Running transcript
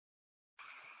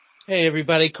Hey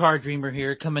everybody, Card Dreamer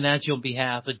here, coming at you on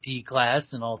behalf of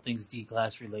D-Class and all things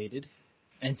D-Class related.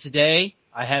 And today,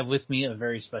 I have with me a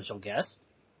very special guest.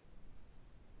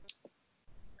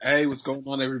 Hey, what's going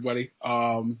on, everybody?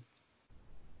 I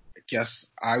guess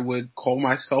I would call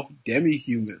myself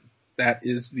demi-human. That's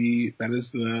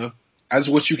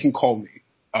what you can call me.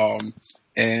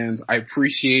 And I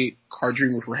appreciate Card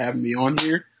Dreamer for having me on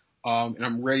here. And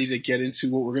I'm ready to get into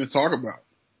what we're going to talk about.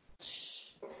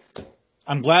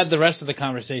 I'm glad the rest of the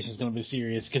conversation is going to be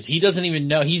serious, because he doesn't even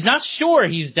know, he's not sure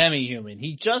he's demi-human.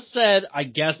 He just said, I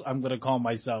guess I'm going to call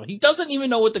myself. He doesn't even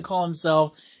know what to call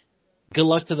himself. Good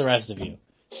luck to the rest of you.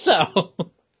 So.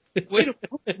 Way to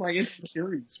put my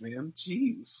insecurities, man.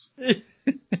 Jeez.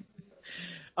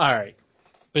 Alright.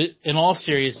 But in all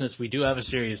seriousness, we do have a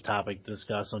serious topic to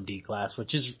discuss on D-Class,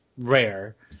 which is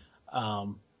rare.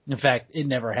 In fact, it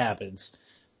never happens.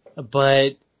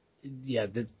 But yeah,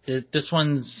 this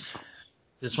one's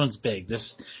big.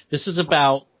 This is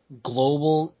about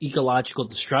global ecological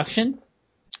destruction,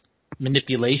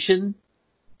 manipulation,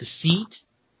 deceit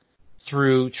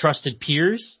through trusted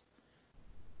peers.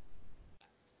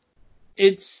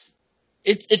 It's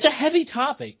a heavy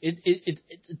topic.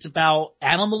 It's about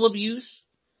animal abuse.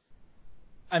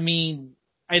 I mean,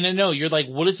 I don't know, you're like,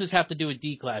 what does this have to do with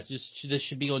D-Class? This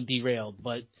should be on Derailed,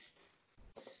 but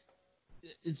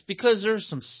it's because there's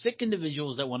some sick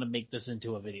individuals that want to make this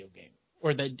into a video game.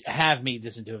 Or that have made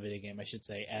this into a video game, I should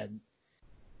say, and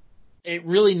it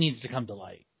really needs to come to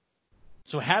light.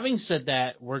 So having said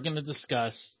that, we're going to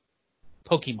discuss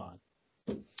Pokemon.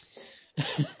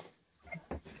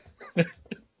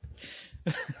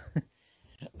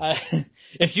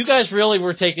 If you guys really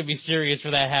were taking me serious for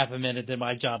that half a minute, then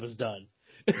my job is done.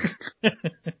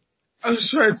 I was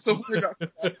trying so hard not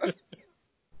to.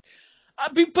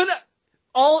 I mean, but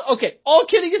all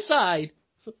kidding aside,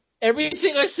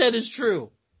 everything I said is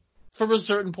true from a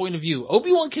certain point of view.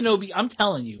 Obi-Wan Kenobi, I'm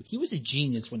telling you, he was a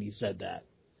genius when he said that.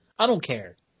 I don't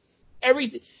care.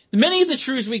 Many of the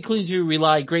truths we cling to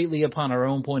rely greatly upon our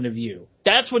own point of view.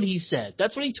 That's what he said.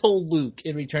 That's what he told Luke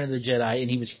in Return of the Jedi,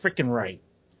 and he was freaking right.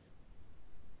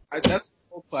 That's a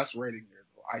world-class rating there,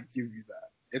 though. I give you that.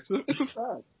 It's a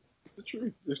fact. It's the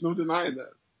truth. There's no denying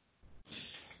that.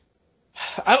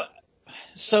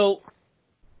 So,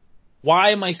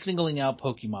 why am I singling out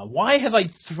Pokemon? Why have I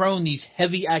thrown these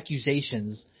heavy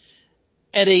accusations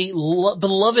at a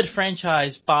beloved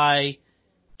franchise by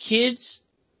kids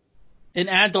and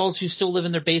adults who still live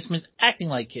in their basements acting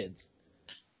like kids?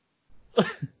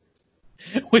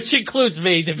 Which includes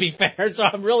me, to be fair, so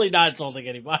I'm really not insulting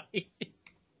anybody.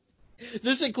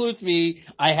 This includes me.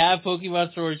 I have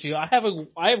Pokemon Sword and Shield. I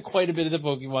have quite a bit of the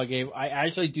Pokemon game. I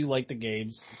actually do like the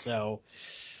games, so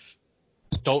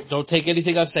don't take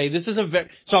anything I'm saying. This is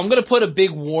so I'm going to put a big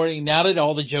warning now that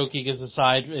all the joking is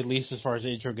aside, at least as far as the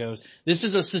intro goes. This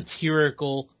is a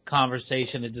satirical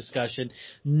conversation and discussion.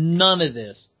 None of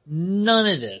this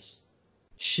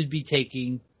should be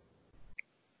taken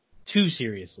too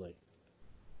seriously.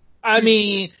 I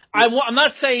mean, I'm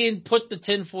not saying put the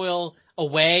tinfoil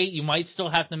away. You might still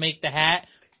have to make the hat,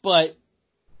 but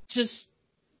just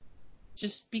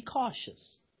be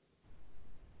cautious.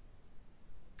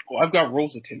 Well, I've got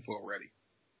rolls of tinfoil ready.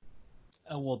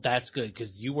 Oh, well, that's good,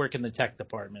 because you work in the tech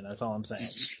department. That's all I'm saying.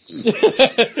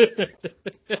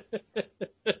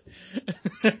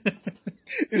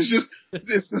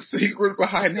 It's the secret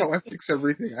behind how I fix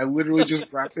everything. I literally just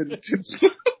wrap it in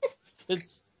tinfoil.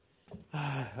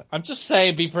 I'm just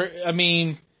saying, I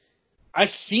mean, I've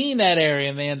seen that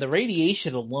area, man. The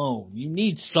radiation alone, you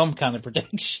need some kind of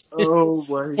protection. Oh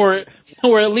my!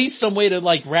 Or at least some way to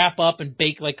like wrap up and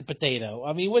bake like a potato.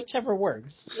 I mean, whichever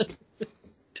works.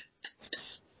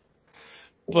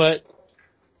 But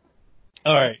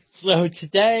all right, so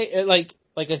today, like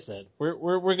I said,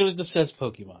 we're going to discuss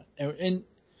Pokemon, and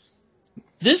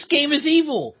this game is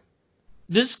evil.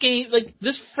 This game, like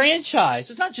this franchise,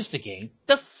 it's not just a game.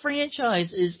 The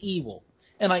franchise is evil,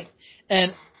 and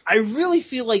I really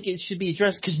feel like it should be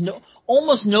addressed, because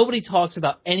almost nobody talks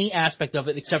about any aspect of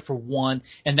it except for one,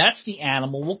 and that's the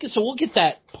animal. We'll get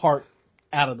that part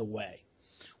out of the way.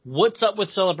 What's up with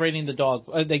celebrating the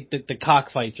the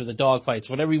cockfights or the dog fights,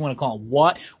 whatever you want to call them?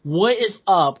 What is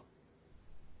up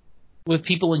with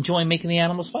people enjoying making the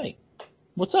animals fight?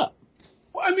 What's up?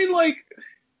 Well, I mean, like,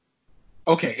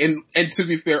 okay, and to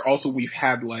be fair, also we've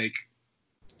had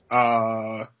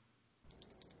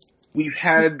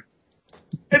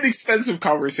an extensive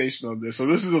conversation on this, so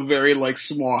this is a very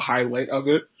small highlight of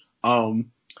it.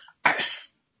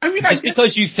 I mean, just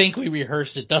because you think we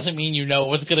rehearsed it doesn't mean you know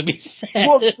what's going to be said.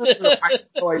 Well, I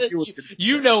feel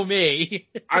you know me.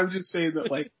 I'm just saying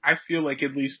that, I feel like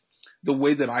at least the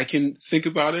way that I can think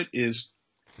about it is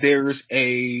there's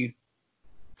a,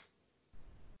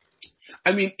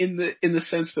 I mean, in the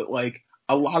sense that like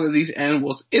a lot of these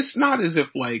animals, it's not as if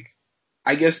like,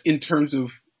 I guess in terms of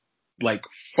like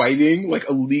fighting, like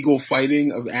illegal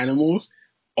fighting of animals,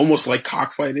 almost like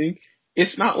cockfighting.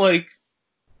 It's not like.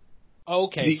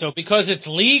 Okay, so because it's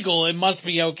legal, it must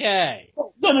be okay.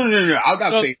 No. I'm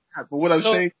not saying that, but what I'm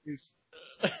saying is.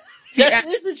 That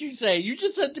is what you say. You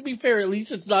just said, to be fair, at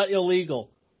least it's not illegal.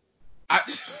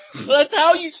 So that's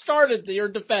how you started your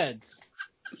defense.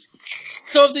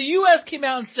 So if the U.S. came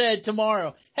out and said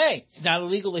tomorrow, hey, it's not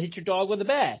illegal to hit your dog with a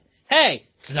bat. Hey,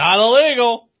 it's not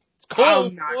illegal. It's cool.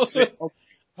 I'm not saying. Okay,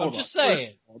 I'm just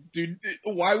saying. Dude,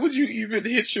 why would you even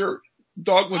hit your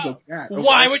dog with a bat? Okay.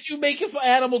 Why would you make an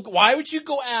animal? Why would you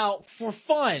go out for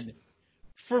fun,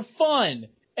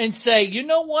 and say, you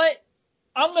know what?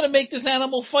 I'm going to make this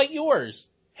animal fight yours.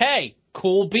 Hey,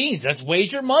 cool beans. Let's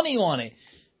wager money on it.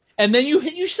 And then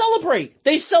you celebrate.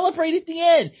 They celebrate at the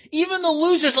end. Even the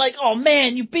loser's like, oh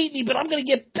man, you beat me, but I'm going to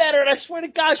get better. And I swear to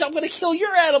gosh, I'm going to kill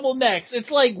your animal next.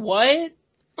 It's like, what?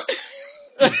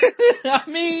 I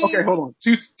mean. Okay, hold on.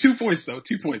 Two points though.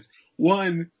 2 points.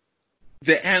 One,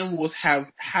 the animals have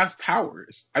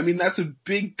powers. I mean, that's a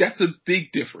big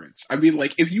difference. I mean,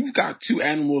 like, if you've got two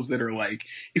animals that are like,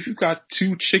 if you've got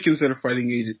two chickens that are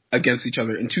fighting against each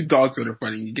other and two dogs that are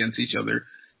fighting against each other,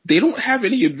 they don't have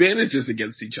any advantages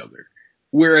against each other.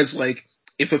 Whereas, like,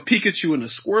 if a Pikachu and a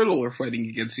Squirtle are fighting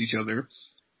against each other,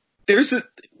 there's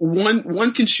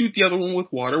one can shoot the other one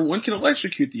with water, one can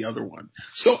electrocute the other one.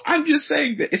 So I'm just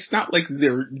saying that it's not like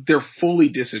they're fully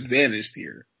disadvantaged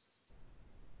here.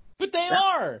 But they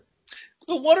are.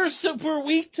 The water's super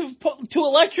weak to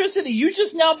electricity. You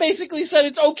just now basically said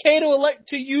it's okay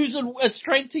to use a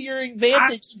strength to your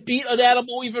advantage to beat an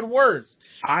animal even worse.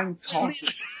 I'm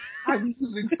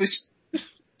using fish.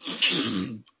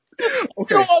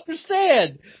 Okay. You don't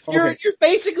understand. Okay. You're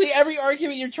basically, every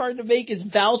argument you're trying to make is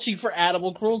vouching for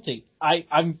animal cruelty. I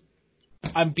am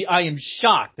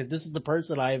shocked that this is the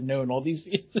person I have known all this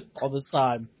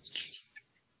time.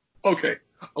 Okay.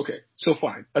 So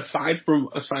fine. Aside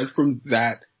from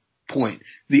that point,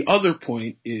 the other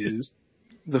point is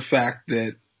the fact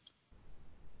that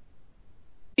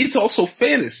it's also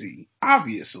fantasy,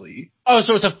 obviously. Oh,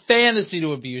 so it's a fantasy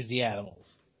to abuse the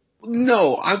animals.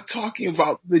 No, I'm talking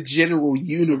about the general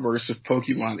universe of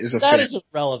Pokemon is a fantasy. That is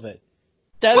irrelevant.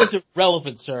 That is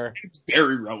irrelevant, sir. It's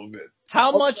very relevant.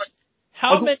 How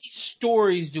many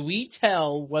stories do we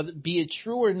tell, whether be it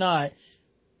true or not,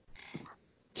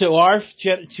 to our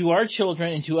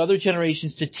children and to other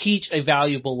generations to teach a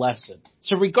valuable lesson?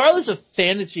 So regardless of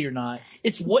fantasy or not,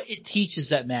 it's what it teaches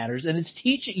that matters. And it's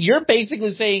teaching. You're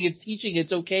basically saying it's teaching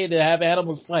it's okay to have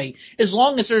animals fight as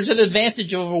long as there's an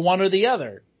advantage over one or the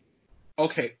other.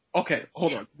 Okay,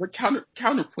 hold on. But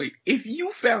counterpoint. If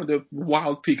you found a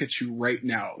wild Pikachu right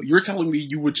now, you're telling me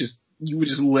you would just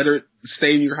let it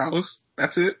stay in your house?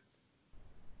 That's it?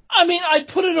 I mean, I'd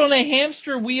put it on a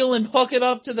hamster wheel and hook it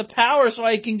up to the power so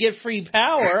I can get free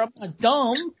power. I'm not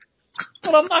dumb.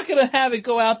 But I'm not going to have it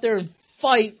go out there and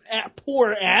fight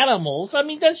poor animals. I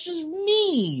mean, that's just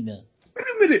mean. Wait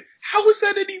a minute. How is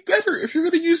that any better if you're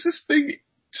going to use this thing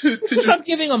because I'm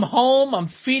giving them home, I'm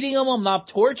feeding them, I'm not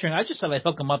torturing. I just said I'd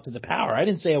hook them up to the power. I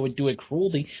didn't say I would do it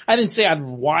cruelty. I didn't say I'd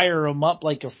wire them up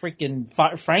like a freaking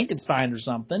Frankenstein or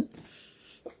something.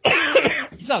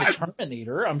 He's not a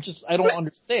Terminator. I don't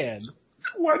understand.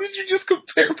 Why did you just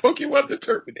compare Pokemon to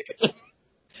Terminator?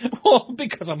 Well,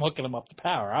 because I'm hooking him up to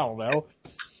power. I don't know.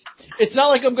 It's not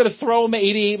like I'm going to throw him at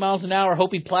 88 miles an hour,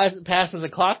 hope he passes a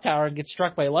clock tower and gets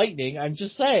struck by lightning. I'm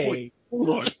just saying. Wait, hold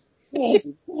on.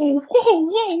 Whoa.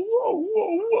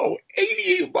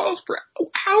 88 miles per hour.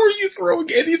 How are you throwing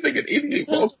anything at 88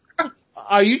 miles per hour?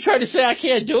 Are you trying to say I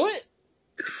can't do it?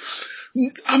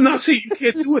 I'm not saying you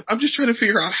can't do it. I'm just trying to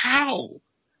figure out how.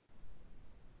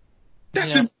 That's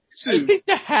impressive. I think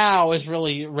the how is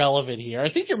really relevant here.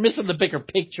 I think you're missing the bigger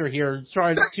picture here. It's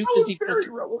trying too busy. Very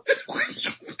relevant.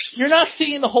 You're not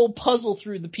seeing the whole puzzle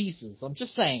through the pieces. I'm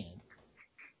just saying.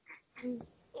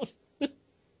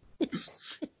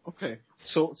 Okay,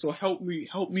 so help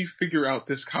me figure out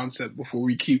this concept before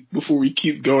we keep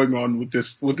going on with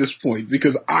this point,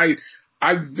 because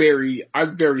I'm very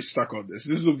stuck on this.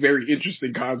 This is a very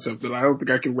interesting concept that I don't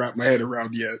think I can wrap my head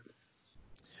around yet.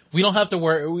 We don't have to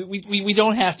worry. We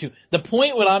don't have to. The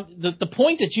point the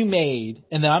point that you made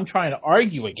and that I'm trying to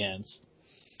argue against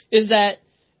is that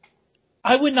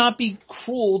I would not be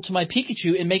cruel to my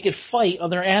Pikachu and make it fight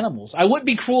other animals. I wouldn't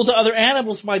be cruel to other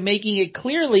animals by making it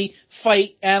clearly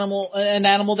fight an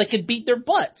animal that could beat their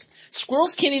butts.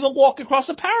 Squirrels can't even walk across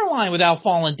a power line without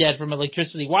falling dead from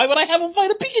electricity. Why would I have them fight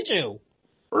a Pikachu?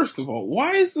 First of all,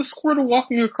 why is the Squirtle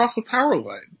walking across a power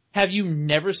line? Have you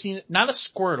never seen it? Not a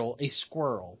Squirtle, a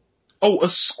squirrel. Oh, a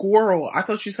squirrel. I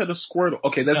thought you said a Squirtle.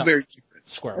 Okay, that's very different.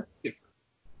 Squirrel. Different.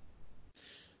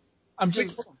 I'm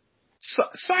just...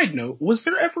 Side note: was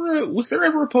there ever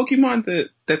a Pokemon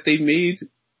that they made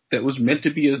that was meant to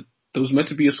be a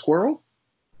squirrel?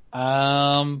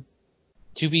 To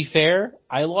be fair,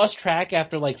 I lost track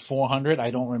after like 400.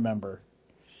 I don't remember.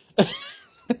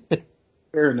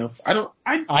 Fair enough.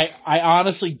 I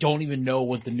honestly don't even know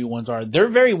what the new ones are. There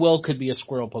very well could be a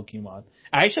squirrel Pokemon.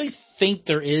 I actually think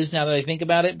there is now that I think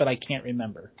about it, but I can't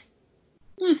remember.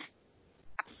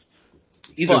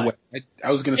 Either way,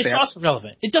 I was going to say it's also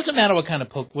relevant. It doesn't matter what kind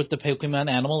of what the Pokemon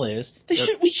animal is.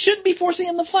 We shouldn't be forcing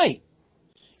them to fight.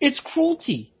 It's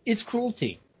cruelty. It's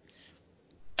cruelty.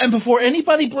 And before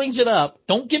anybody brings it up,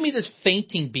 don't give me this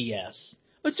fainting BS.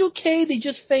 It's okay. They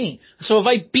just faint. So if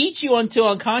I beat you until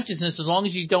unconsciousness, as long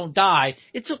as you don't die,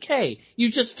 it's okay.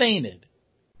 You just fainted.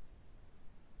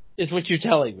 Is what you're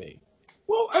telling me.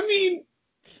 Well, I mean,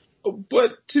 but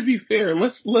to be fair,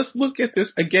 let's look at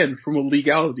this again from a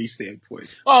legality standpoint.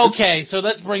 Okay, so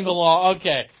let's bring the law.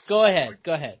 Okay, go ahead.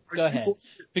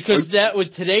 Because that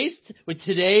with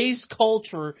today's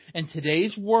culture and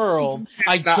today's world,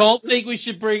 I don't think we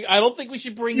should bring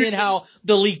in how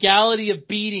the legality of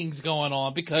beatings going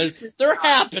on, because they're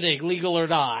happening, legal or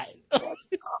not.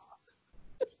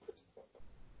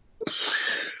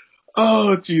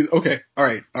 Oh, jeez. Okay. All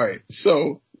right.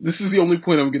 So this is the only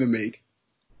point I'm going to make.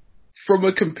 From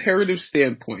a comparative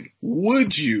standpoint,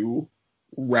 would you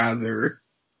rather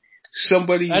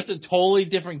somebody... That's a totally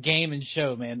different game and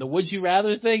show, man. The would you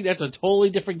rather thing, that's a totally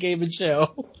different game and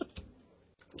show.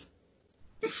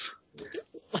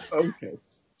 Okay.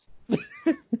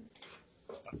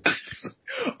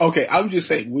 Okay, I'm just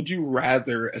saying, would you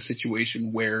rather a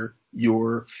situation where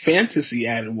your fantasy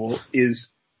animal is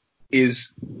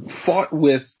fought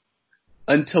with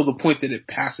until the point that it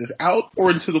passes out, or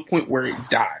until the point where it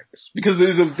dies? Because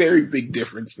there's a very big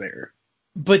difference there.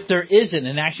 But there isn't,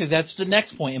 and actually that's the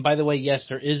next point. And by the way, yes,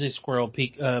 there is a squirrel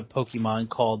Pokemon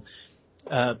called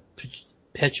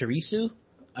Pachirisu.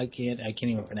 I can't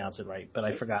even pronounce it right, but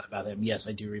I forgot about him. Yes,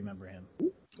 I do remember him.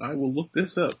 I will look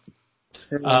this up.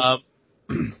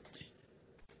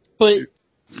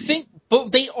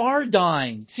 But they are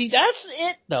dying. See, that's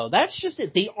it though. That's just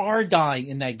it. They are dying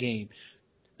in that game.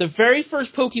 The very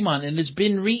first Pokemon, and it's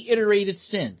been reiterated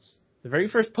since, the very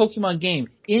first Pokemon game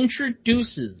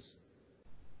introduces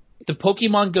the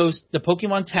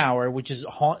Pokemon Tower, which is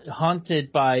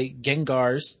haunted by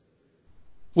Gengars,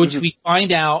 which we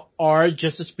find out are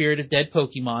just a spirit of dead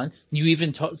Pokemon. You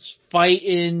even fight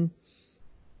in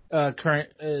current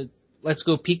Let's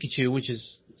Go Pikachu, which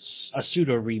is a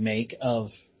pseudo remake of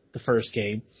the first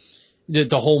game. The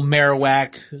whole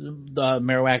Marowak, the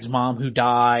Marowak's mom who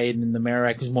died, and the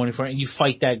Marowak is mourning for it, and you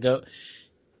fight that goat.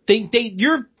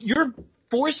 You're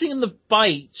forcing them to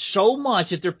fight so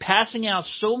much that they're passing out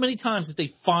so many times that they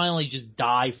finally just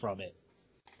die from it.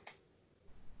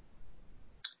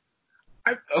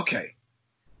 Okay,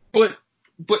 but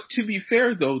to be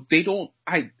fair though, they don't.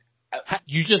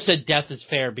 You just said death is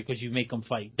fair because you make them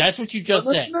fight. That's what you just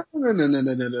said. No.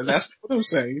 That's not what I'm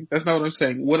saying. That's not what I'm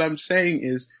saying. What I'm saying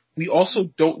is we also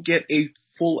don't get a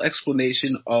full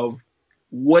explanation of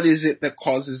what is it that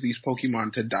causes these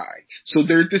Pokemon to die. So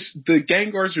the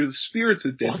Gengars are the spirits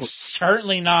of dead Pokemon. It's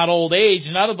certainly not old age.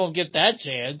 None of them get that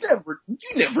chance.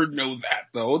 You never know that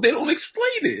though. They don't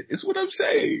explain it. It's what I'm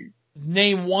saying.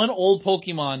 Name one old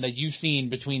Pokemon that you've seen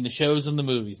between the shows and the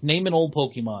movies. Name an old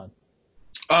Pokemon.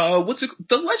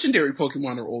 The legendary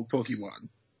Pokemon are old Pokemon.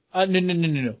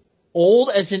 No. Old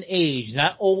as in age,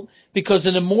 not old, because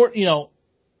in a more,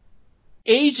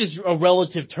 age is a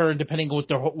relative term depending on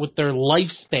what their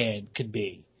lifespan could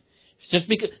be. Just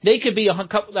because they could be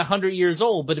 100 years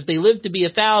old, but if they live to be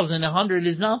 1,000, 100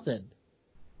 is nothing.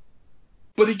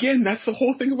 But again, that's the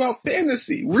whole thing about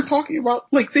fantasy. We're talking about,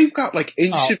 they've got,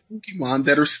 ancient Pokemon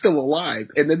that are still alive,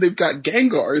 and then they've got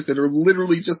Gengars that are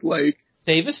literally just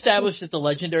They've established that the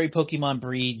legendary Pokemon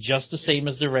breed just the same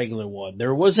as the regular one.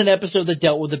 There was an episode that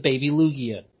dealt with the baby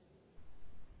Lugia.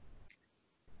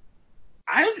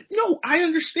 I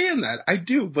understand that. I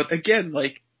do. But again,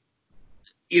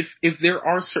 if there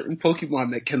are certain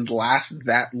Pokemon that can last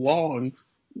that long,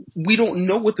 we don't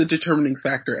know what the determining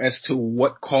factor as to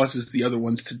what causes the other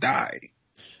ones to die.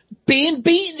 Being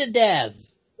beaten to death.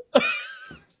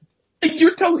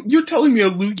 you're telling me a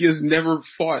Lugia's never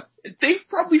fought? They've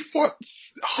probably fought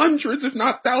hundreds, if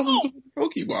not thousands, of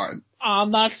Pokemon.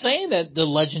 I'm not saying that the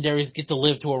legendaries get to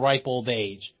live to a ripe old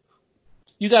age.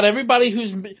 You got everybody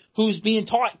who's being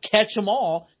taught catch 'em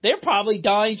all. They're probably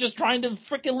dying just trying to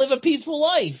freaking live a peaceful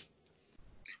life.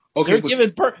 Okay,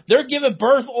 they're giving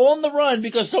birth on the run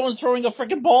because someone's throwing a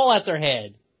freaking ball at their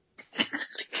head.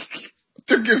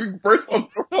 They're giving birth on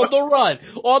the run.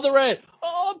 On the run.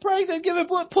 Oh, I'm pregnant. Give it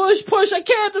push. I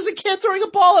can't. There's a kid throwing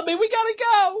a ball at me. We gotta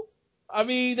go. I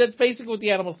mean, that's basically what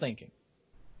the animal's thinking.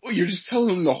 Well, you're just telling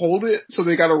them to hold it, so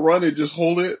they gotta run and just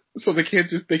hold it, so they can't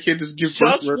just give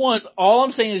birth. Just once. All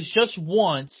I'm saying is just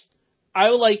once. I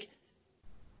would like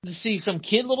to see some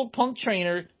kid little punk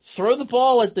trainer throw the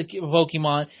ball at the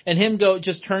Pokemon and him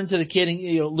just turn to the kid and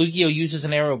Lugia uses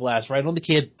an aeroblast right on the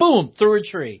kid. Boom! Through a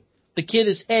tree. The kid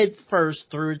is head first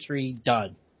through a tree.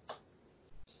 Done.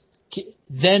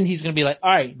 Then he's gonna be like,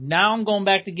 all right, now I'm going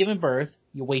back to giving birth.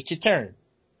 You wait your turn.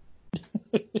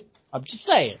 I'm just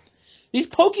saying. These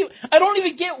Pokemon, I don't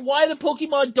even get why the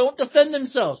Pokemon don't defend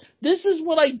themselves. This is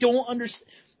what I don't understand.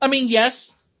 I mean,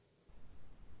 yes.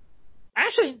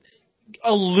 Actually,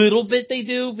 a little bit they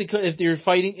do, because if they're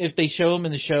fighting, if they show them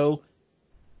in the show,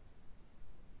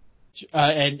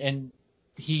 and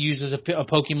he uses a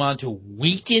Pokemon to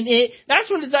weaken it,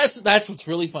 that's what's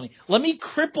really funny. Let me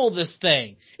cripple this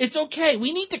thing. It's okay.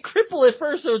 We need to cripple it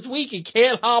first so it's weak and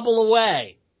can't hobble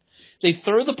away. They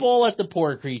throw the ball at the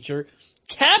poor creature,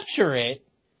 capture it,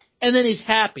 and then he's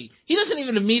happy. He doesn't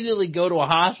even immediately go to a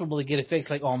hospital to get it fixed,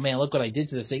 like, oh man, look what I did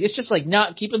to this thing. It's just like,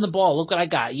 not keeping the ball, look what I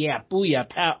got. Yeah, booyah,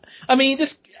 pow. I mean,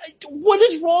 what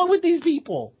is wrong with these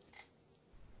people?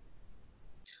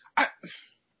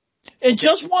 And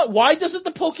just why doesn't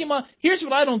the Pokemon, here's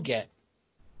what I don't get.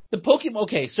 The Pokemon,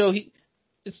 okay, so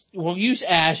we'll use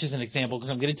Ash as an example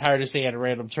because I'm getting tired of saying a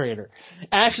random trainer.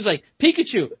 Ash is like,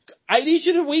 Pikachu, I need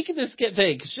you to weaken this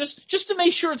thing just to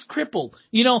make sure it's crippled.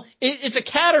 It's a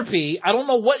Caterpie. I don't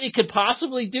know what it could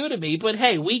possibly do to me, but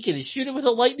hey, weaken it. Shoot it with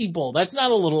a lightning bolt. That's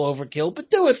not a little overkill,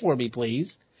 but do it for me,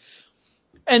 please.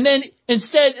 And then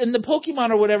instead, and the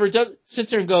Pokemon or whatever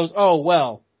sits there and goes, oh,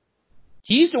 well,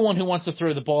 he's the one who wants to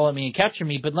throw the ball at me and capture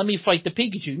me, but let me fight the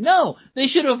Pikachu. No, they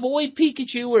should avoid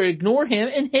Pikachu or ignore him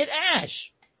and hit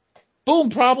Ash.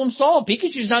 Boom, problem solved.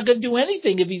 Pikachu's not going to do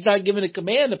anything if he's not given a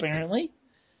command, apparently.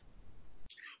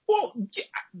 Well, yeah,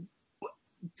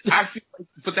 I feel like,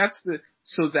 but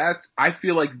I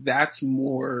feel like that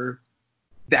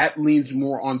leans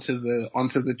more onto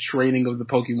the training of the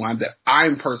Pokemon that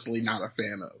I'm personally not a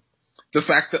fan of. The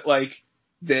fact that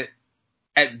that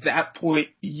at that point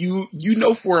you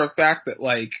know for a fact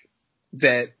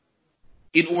that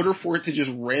in order for it to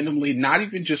just randomly not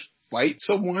even just fight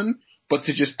someone, but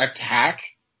to just attack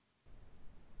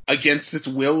against its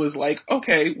will is like,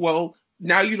 okay, well,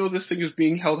 now you know this thing is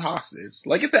being held hostage.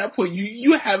 Like, at that point,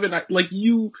 you haven't,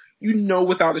 you know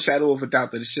without a shadow of a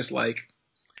doubt that it's just like,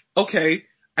 okay,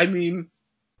 I mean,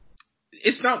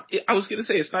 it's not, I was gonna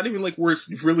say, it's not even like we're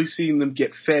really seeing them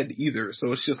get fed either.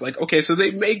 So it's just like, okay, so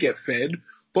they may get fed,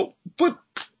 but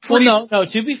well, no,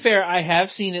 to be fair, I have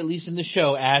seen, at least in the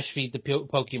show, Ash feed the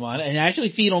Pokemon, and actually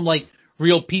feed them like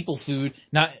real people food,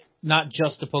 not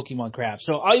just the Pokemon crap.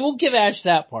 So I will give Ash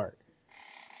that part.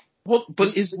 Well,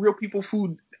 but is real people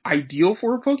food ideal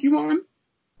for a Pokemon?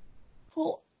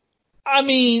 Well, I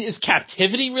mean, is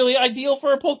captivity really ideal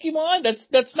for a Pokemon?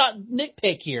 That's not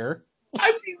nitpick here.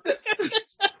 I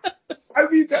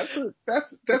mean,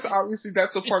 that's obviously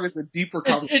that's a part of the deeper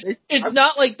conversation. It's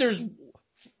not like there's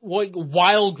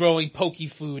wild growing poke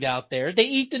food out there. They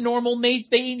eat the normal they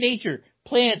eat nature,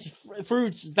 plants,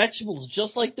 fruits, vegetables,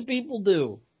 just like the people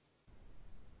do.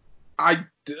 I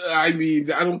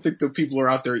mean, I don't think the people are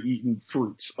out there eating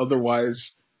fruits.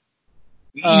 Otherwise,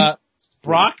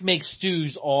 Brock makes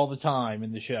stews all the time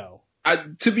in the show.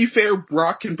 To be fair,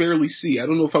 Brock can barely see. I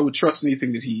don't know if I would trust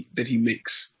anything that he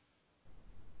makes.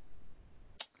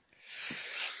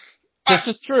 This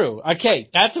is true. Okay,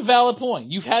 that's a valid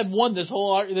point. You've had one this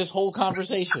whole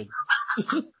conversation.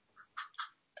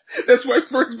 That's my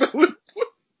first valid point.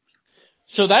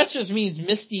 So that just means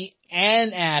Misty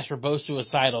and Ash are both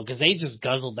suicidal because they just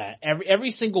guzzled that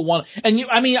every single one. And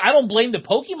I don't blame the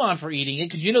Pokemon for eating it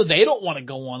because they don't want to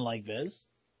go on like this.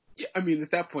 Yeah, I mean,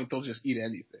 at that point they'll just eat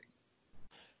anything.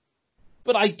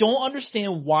 But I don't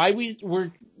understand why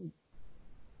we're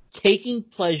taking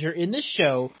pleasure in this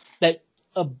show that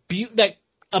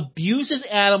abuses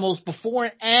animals before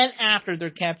and after they're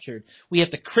captured. We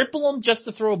have to cripple them just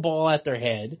to throw a ball at their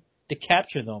head to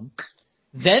capture them.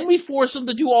 Then we force them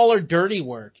to do all our dirty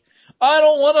work. I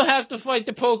don't want to have to fight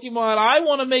the Pokemon. I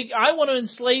want to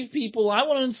enslave people. I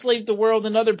want to enslave the world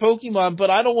and other Pokemon,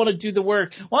 but I don't want to do the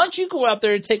work. Why don't you go out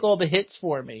there and take all the hits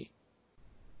for me?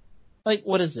 Like,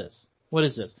 what is this? What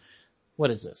is this? What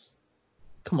is this?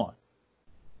 Come on.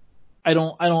 I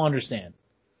don't understand.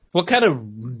 What kind of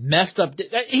messed up...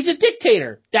 He's a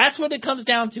dictator. That's what it comes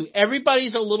down to.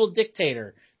 Everybody's a little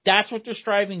dictator. That's what they're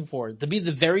striving for, to be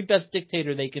the very best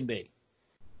dictator they can be.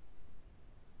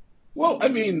 Well, I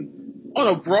mean, on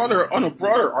a broader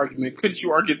argument, couldn't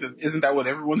you argue that isn't that what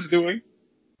everyone's doing?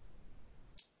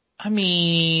 I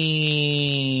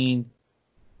mean,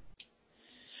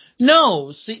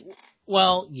 no. See,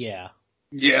 well, yeah.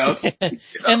 Yeah.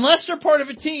 Unless they're part of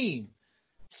a team.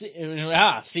 See,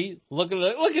 look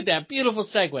at that beautiful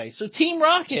segue. So Team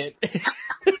Rocket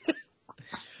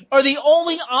are the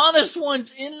only honest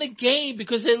ones in the game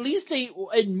because at least they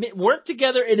work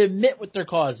together and admit what their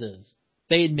cause is.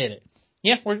 They admit it.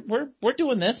 Yeah, we're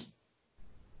doing this.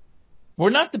 We're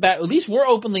not the bad. At least we're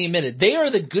openly admitted. They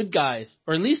are the good guys,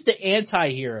 or at least the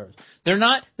anti-heroes. They're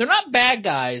not bad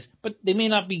guys, but they may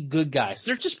not be good guys.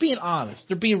 They're just being honest.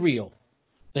 They're being real.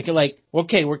 They're like,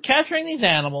 okay, we're capturing these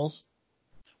animals.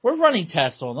 We're running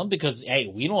tests on them because,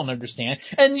 hey, we don't understand.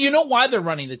 And you know why they're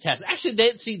running the tests? Actually,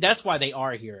 that's why they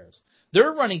are heroes.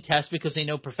 They're running tests because they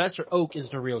know Professor Oak is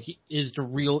the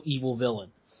real evil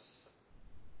villain.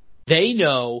 They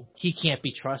know he can't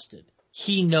be trusted.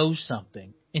 He knows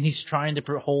something, and he's trying to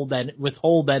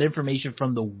withhold that information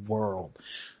from the world.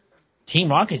 Team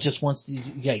Rocket just wants these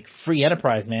like free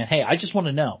enterprise, man. Hey, I just want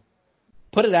to know.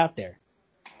 Put it out there.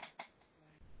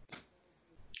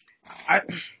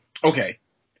 Okay.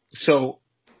 So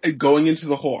going into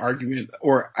the whole argument,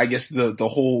 or I guess the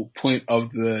whole point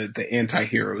of the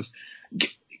anti-heroes,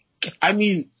 I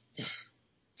mean,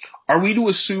 are we to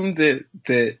assume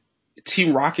that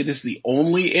Team Rocket is the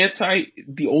only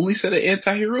set of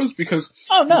anti-heroes? Because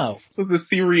oh no, so the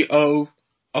theory of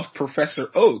Professor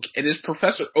Oak, and is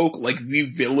Professor Oak like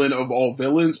the villain of all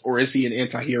villains, or is he an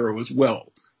anti-hero as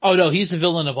well? Oh no, he's the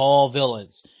villain of all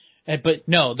villains. But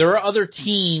no, there are other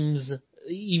teams,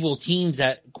 evil teams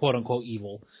that quote unquote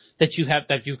evil that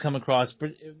you've come across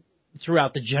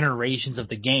throughout the generations of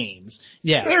the games.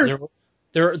 Yeah,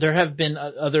 there have been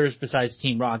others besides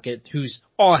Team Rocket who's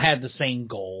all had the same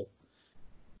goal.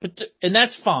 And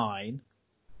that's fine.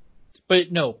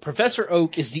 But no, Professor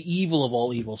Oak is the evil of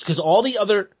all evils because all the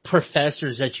other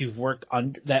professors that you've worked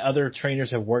under, that other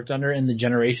trainers have worked under in the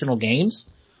generational games,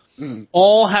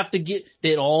 all have to get.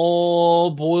 It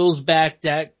all boils back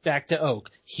to Oak.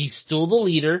 He's still the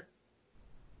leader.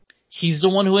 He's the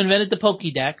one who invented the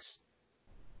Pokédex.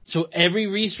 So every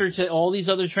research that all these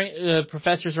other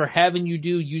professors are having you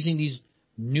do using these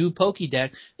new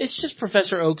Pokédex, it's just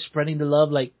Professor Oak spreading the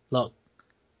love. Like, look,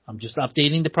 I'm just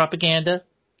updating the propaganda.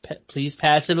 Please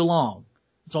pass it along.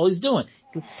 That's all he's doing.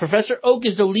 Professor Oak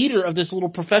is the leader of this little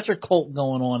professor cult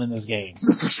going on in this game.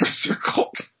 The professor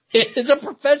cult. It's a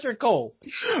professor cult.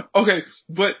 Okay,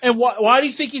 but... And why do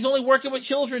you think he's only working with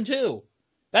children, too?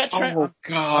 Oh,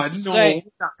 God, no, we're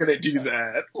not going to do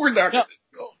that. We're not going to...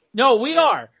 No, we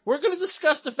are. We're going to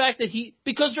discuss the fact that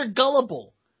because they're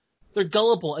gullible. They're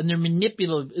gullible and they're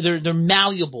manipulative. They're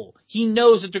malleable. He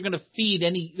knows that they're going to feed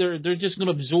they're just going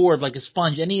to absorb like a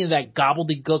sponge any of that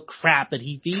gobbledygook crap that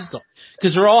he feeds them.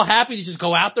 Because they're all happy to just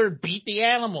go out there and beat the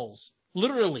animals.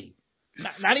 Literally.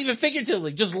 Not even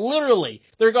figuratively, just literally.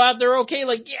 They're out there, okay,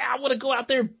 like, yeah, I want to go out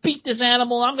there and beat this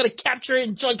animal. I'm going to capture it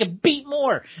until I can beat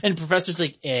more. And the professor's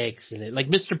like, excellent. Like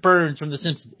Mr. Burns from The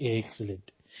Simpsons,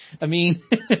 excellent. I mean,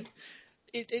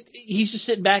 he's just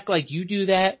sitting back like, you do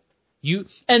that.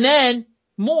 And then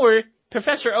more,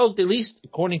 Professor Oak, at least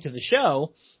according to the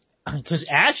show, because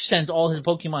Ash sends all his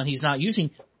Pokemon he's not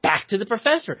using back to the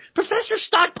Professor. Professor's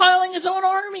stockpiling his own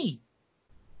army.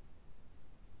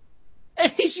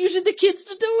 And he's using the kids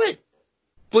to do it.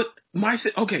 But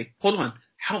okay, hold on.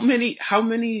 How many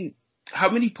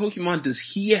Pokemon does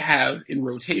he have in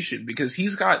rotation? Because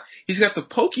he's got the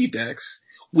Pokédex,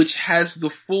 which has the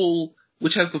full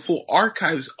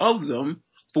archives of them,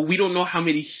 but we don't know how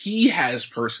many he has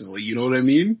personally. You know what I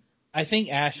mean? I think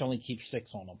Ash only keeps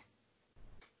 6 on them.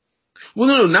 Well,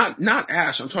 no, not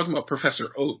Ash. I'm talking about Professor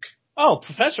Oak. Oh,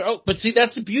 Professor Oak. But see,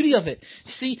 that's the beauty of it.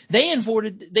 See, they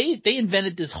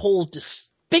invented this whole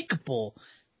despicable,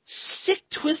 sick,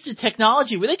 twisted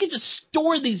technology where they can just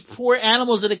store these poor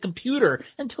animals in a computer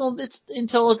until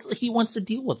he wants to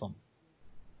deal with them.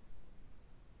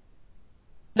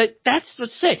 That's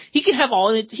what's sick. He can have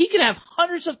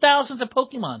hundreds of thousands of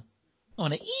Pokemon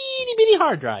on an itty bitty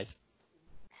hard drive.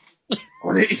 He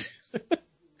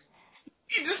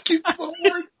just keeps on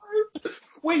hard drive.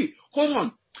 Wait, hold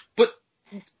on. But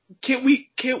can't we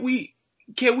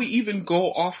even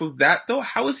go off of that though?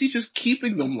 How is he just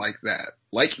keeping them like that?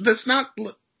 Like that's not.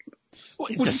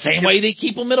 The same way they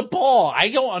keep them in a ball.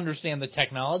 I don't understand the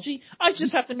technology. I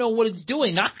just have to know what it's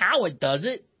doing, not how it does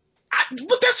it.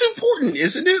 But that's important,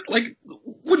 isn't it? Like,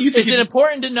 what do you think? Is it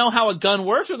important to know how a gun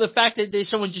works, or the fact that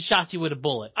someone just shot you with a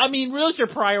bullet? I mean, where's your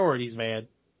priorities, man?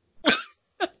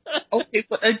 Okay,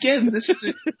 but again,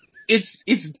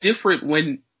 it's different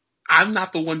when I'm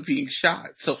not the one being shot.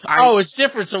 So it's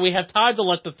different. So we have time to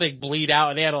let the thing bleed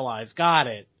out and analyze. Got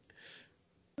it.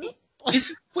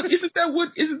 Isn't that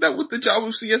what the job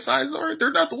of CSIs are?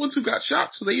 They're not the ones who got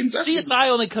shot, so they investigate. CSI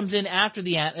only comes in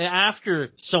after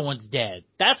someone's dead.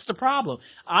 That's the problem.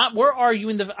 I'm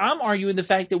arguing the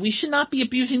fact that we should not be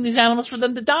abusing these animals for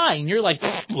them to die. And you're like,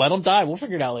 let them die. We'll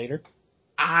figure it out later.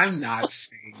 I'm not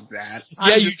saying that.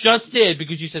 Yeah, you just did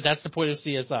because you said that's the point of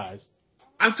CSIs.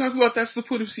 I'm talking about that's the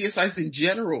point of CSIs in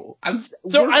general.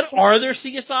 Are there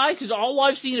CSI? Because all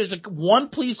I've seen is one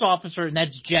police officer, and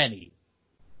that's Jenny.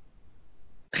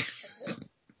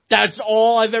 That's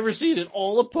all I've ever seen in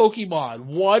all of Pokemon.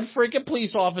 One freaking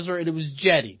police officer, and it was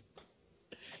Jenny.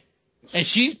 And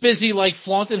she's busy, like,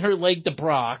 flaunting her leg to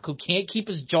Brock, who can't keep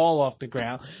his jaw off the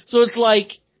ground. So it's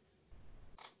like...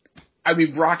 I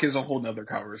mean, Brock is a whole nother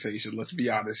conversation, let's be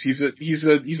honest. He's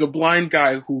a blind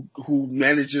guy who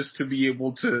manages to be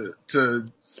able to...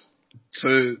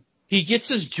 He gets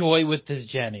his joy with his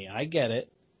Jenny. I get it.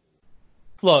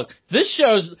 Look, there's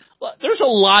a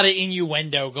lot of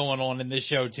innuendo going on in this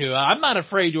show too. I'm not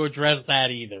afraid to address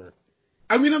that either.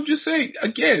 I mean, I'm just saying,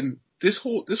 again, this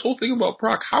whole thing about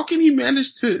Brock, how can he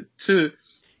manage to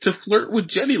flirt with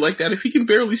Jenny like that if he can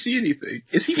barely see anything?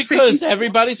 Is he because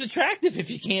everybody's attractive if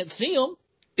you can't see them.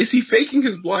 Is he faking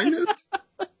his blindness?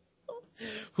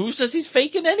 Who says he's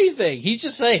faking anything? He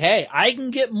just say, hey, I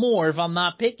can get more if I'm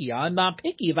not picky. I'm not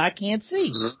picky if I can't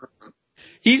see.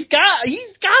 He's got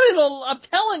it all. I'm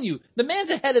telling you, the man's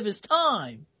ahead of his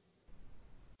time.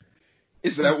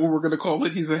 Is that what we're going to call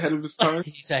it? He's ahead of his time?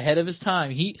 He's ahead of his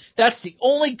time. That's the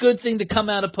only good thing to come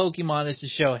out of Pokemon is to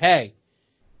show, hey,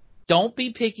 don't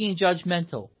be picky and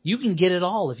judgmental. You can get it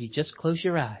all if you just close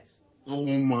your eyes. Oh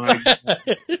my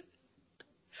God.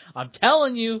 I'm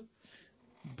telling you,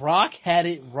 Brock had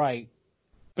it right.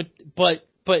 But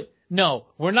no,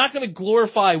 we're not going to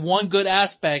glorify one good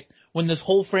aspect when this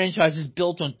whole franchise is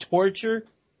built on torture,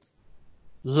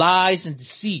 lies, and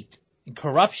deceit, and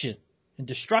corruption, and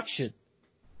destruction,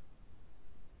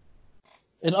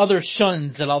 and other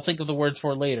shuns that I'll think of the words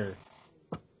for later.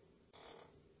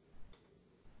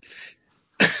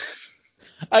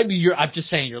 I mean, I'm just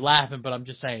saying you're laughing, but I'm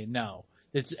just saying no.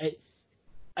 It's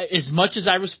as much as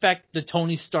I respect the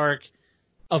Tony Stark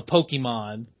of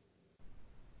Pokemon.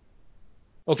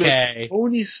 Okay, the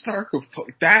Tony Stark of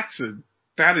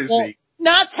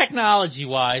not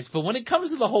technology-wise, but when it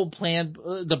comes to the whole plan,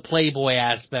 the Playboy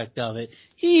aspect of it,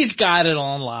 he's got it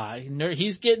online.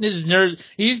 He's getting his nurse.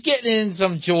 He's getting in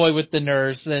some joy with the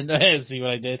nurse, and see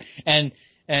what I did. And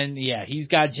yeah, he's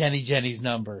got Jenny's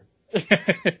number.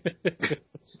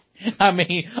 I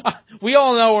mean, we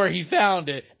all know where he found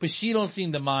it, but she don't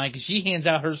seem to mind because she hands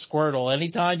out her Squirtle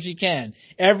anytime she can.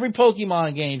 Every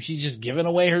Pokemon game, she's just giving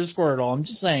away her Squirtle. I'm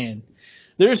just saying,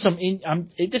 there's some.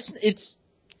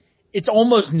 It's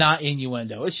almost not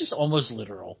innuendo. It's just almost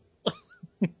literal.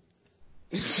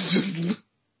 It's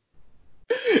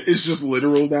just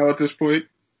literal now at this point.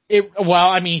 Well,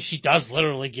 I mean, she does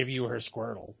literally give you her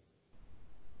Squirtle.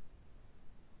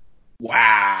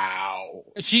 Wow.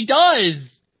 She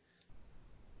does.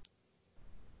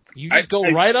 You just go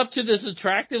right up to this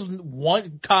attractive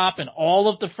one cop and all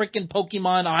of the freaking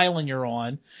Pokemon Island you're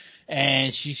on,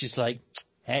 and she's just like,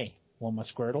 hey, want my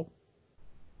Squirtle?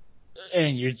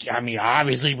 And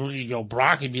obviously,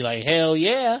 Brock would be like, hell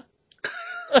yeah.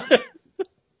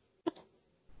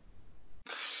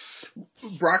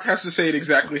 Brock has to say it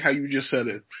exactly how you just said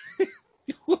it.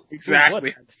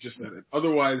 Exactly how you just said it.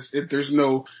 Otherwise, it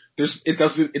doesn't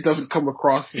come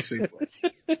across the same way.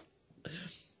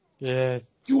 Yeah.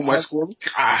 You want my Squirtle?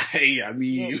 I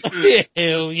mean.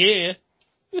 Hell yeah.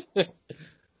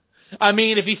 I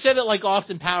mean, if he said it like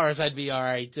Austin Powers, I'd be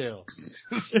alright too.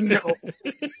 No.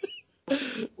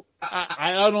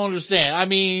 I don't understand. I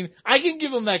mean, I can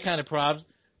give him that kind of props.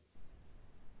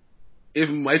 If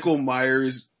Michael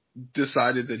Myers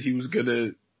decided that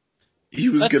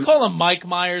Let's call him Mike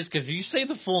Myers, because you say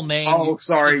the full name. Oh,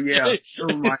 sorry, yeah.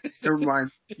 Never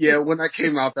mind. Yeah, when that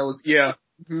came out, that was, yeah.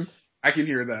 Mm-hmm. I can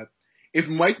hear that. If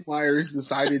Mike Myers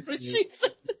decided to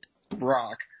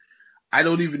Brock, I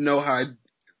don't even know how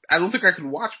I don't think I could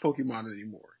watch Pokemon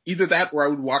anymore. Either that or I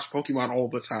would watch Pokemon all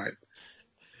the time.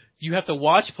 you have to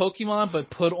watch Pokemon, but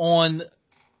put on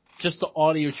just the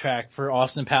audio track for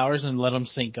Austin Powers and let them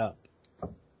sync up.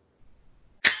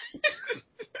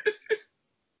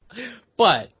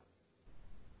 But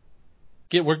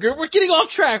we're getting off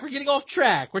track. We're getting off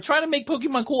track. We're trying to make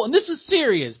Pokemon cool, and this is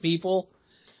serious, people.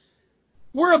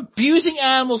 We're abusing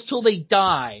animals till they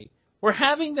die. We're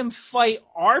having them fight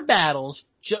our battles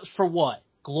just for what?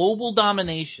 Global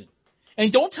domination.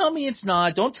 And don't tell me it's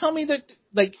not. Don't tell me that,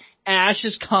 like, Ash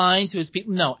is kind to his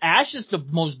people. No, Ash is the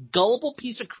most gullible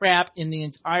piece of crap in the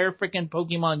entire freaking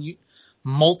Pokemon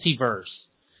multiverse.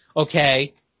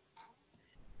 Okay?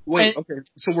 Wait, okay.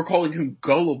 So we're calling him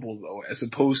gullible, though, as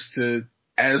opposed to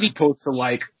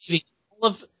like...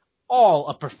 All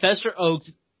of Professor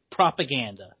Oak's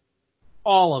propaganda.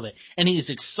 All of it. And he is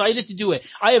excited to do it.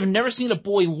 I have never seen a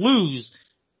boy lose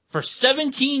for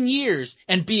 17 years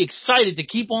and be excited to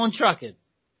keep on trucking.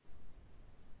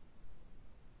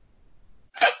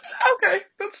 Okay,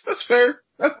 that's fair.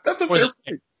 That's a fair point.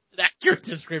 It's an accurate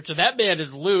description. That man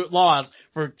has lost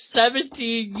for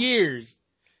 17 years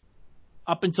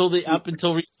up until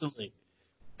recently.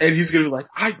 And he's gonna be like,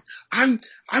 I'm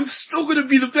still gonna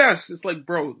be the best. It's like,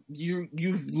 bro, you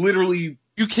literally,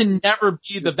 you can never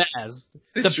be the best.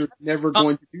 You're never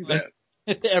going to do that.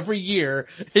 Every year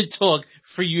it took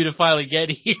for you to finally get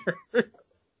here.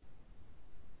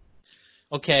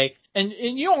 Okay, and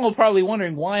you're all probably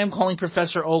wondering why I'm calling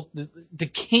Professor Oak the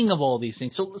king of all these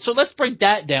things. So let's break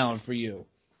that down for you.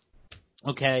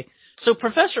 Okay, so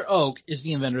Professor Oak is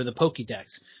the inventor of the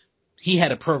Pokédex. He had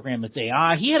to program its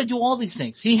AI. He had to do all these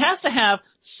things. He has to have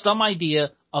some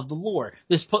idea of the lore.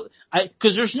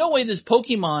 Because there's no way this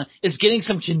Pokemon is getting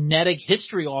some genetic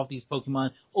history off these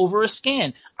Pokemon over a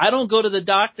scan. I don't go to the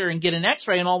doctor and get an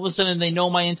X-ray, and all of a sudden they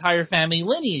know my entire family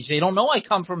lineage. They don't know I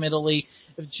come from Italy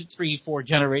 3-4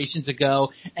 generations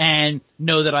ago and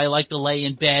know that I like to lay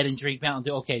in bed and drink Mountain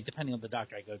Dew. Okay, depending on the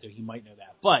doctor I go to, he might know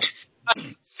that. But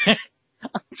I'm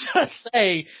just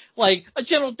saying, like, a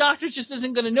general doctor just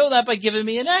isn't going to know that by giving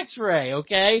me an X-ray,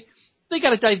 okay? They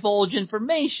got to divulge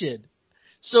information.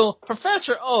 So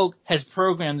Professor Oak has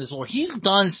programmed this lore. He's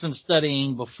done some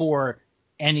studying before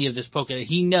any of this Pokemon.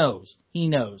 He knows.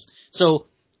 So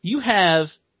you have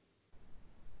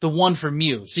the one for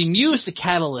Mew. See, Mew is the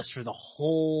catalyst for the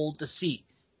whole deceit.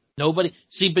 But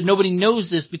nobody knows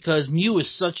this because Mew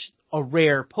is such a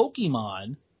rare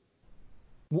Pokemon,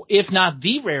 if not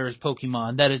the rarest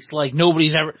Pokemon, that it's like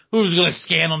who's going to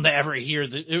scan them to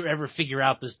ever figure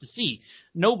out this deceit?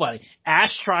 Nobody.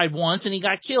 Ash tried once and he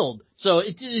got killed. So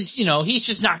it is, he's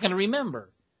just not going to remember.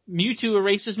 Mewtwo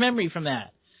erases memory from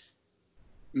that.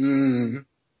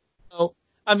 So,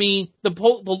 I mean, the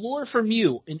lore for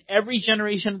Mew in every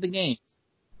generation of the game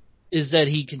is that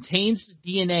he contains the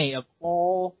DNA of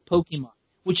all Pokemon,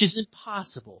 which is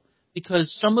impossible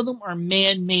because some of them are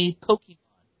man-made Pokemon.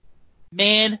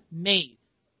 Man-made.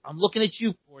 I'm looking at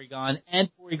you, Porygon, and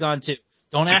Porygon 2.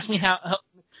 Don't ask me how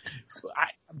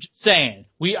I'm just saying.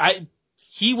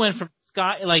 He went from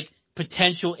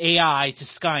potential AI to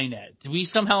Skynet. We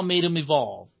somehow made him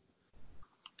evolve.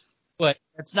 But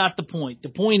that's not the point. The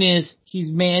point is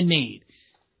he's man-made.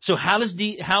 So how does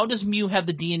Mew have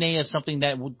the DNA of something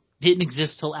that didn't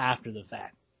exist till after the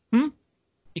fact?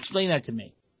 Explain that to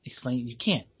me. You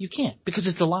can't because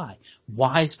it's a lie.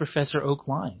 Why is Professor Oak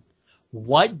lying?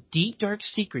 What deep, dark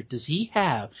secret does he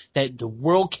have that the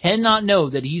world cannot know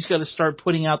that he's going to start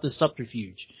putting out this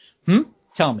subterfuge?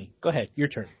 Tell me. Go ahead. Your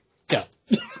turn. Go.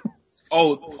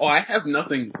 I have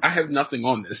nothing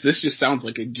on this. This just sounds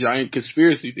like a giant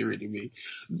conspiracy theory to me.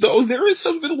 Though there is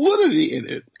some validity in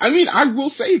it. I mean, I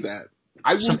will say that.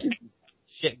 Some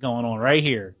shit going on right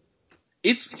here.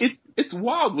 It's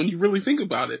wild when you really think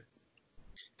about it.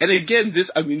 And again, this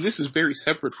is very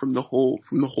separate from the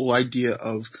whole idea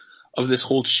of this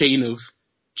whole chain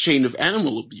of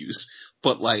animal abuse.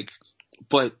 But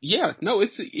yeah, no,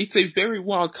 it's a very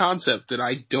wild concept that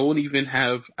I don't even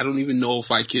know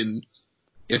if I can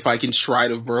try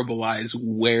to verbalize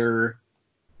where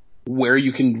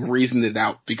you can reason it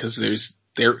out, because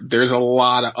there's a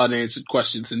lot of unanswered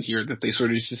questions in here that they sort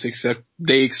of just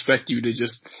expect you to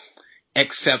just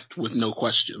accept with no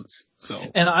questions. So,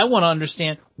 and I want to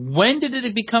understand, when did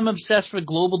it become obsessed with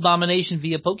global domination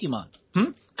via Pokemon?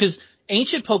 Because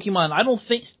ancient Pokemon, I don't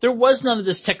think there was none of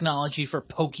this technology for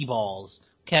Pokeballs.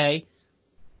 Okay,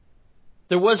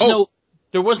 there was no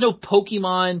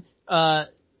Pokemon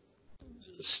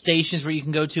stations where you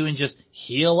can go to and just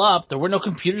heal up. There were no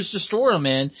computers to store them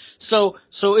in. So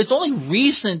it's only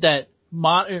recent that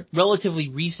relatively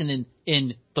recent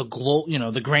in the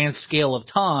the grand scale of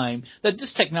time that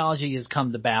this technology has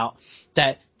come about,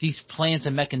 that these plants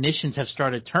and mechanicians have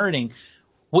started turning.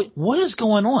 What is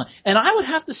going on? And I would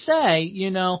have to say, I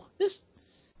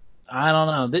don't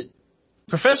know. That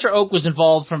Professor Oak was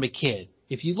involved from a kid.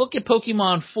 If you look at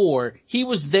Pokemon 4, he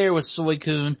was there with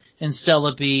Suicune and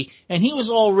Celebi, and he was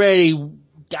already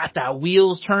got that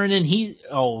wheels turning.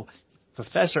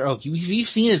 Professor Oak, we've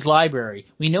seen his library.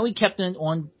 We know he kept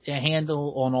on a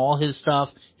handle on all his stuff,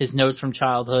 his notes from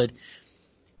childhood.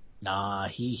 Nah,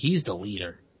 he's the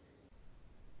leader.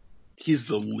 He's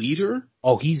the leader?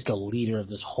 Oh, he's the leader of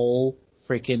this whole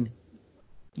freaking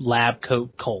lab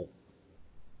coat cult.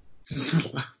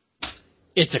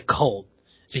 It's a cult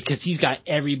because he's got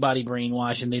everybody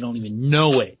brainwashed and they don't even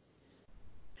know it.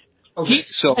 Okay,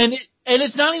 And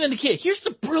it's not even the kid. Here's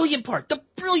the brilliant part.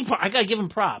 I gotta give him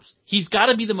props. He's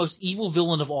gotta be the most evil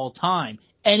villain of all time.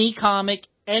 Any comic,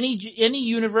 any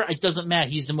universe, it doesn't matter.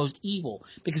 He's the most evil.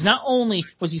 Because not only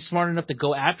was he smart enough to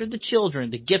go after the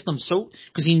children, to get them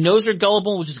because he knows they're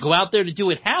gullible and will just go out there to do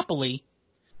it happily,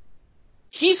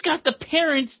 he's got the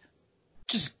parents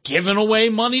just giving away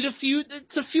money to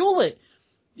fuel it.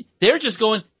 They're just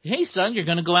going, hey son, you're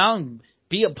gonna go out and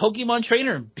be a Pokemon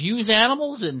trainer and abuse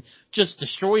animals and just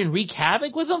destroy and wreak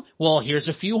havoc with them? Well, here's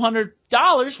a few $100.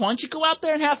 Why don't you go out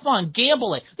there and have fun?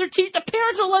 Gamble it. The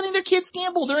parents are letting their kids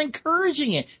gamble. They're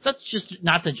encouraging it. So that's just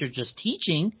not that you're just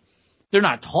teaching. They're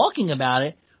not talking about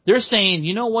it. They're saying,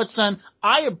 you know what, son?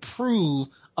 I approve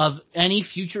of any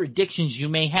future addictions you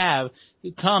may have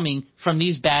coming from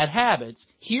these bad habits.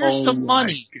 Here's some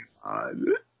money. God.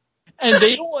 And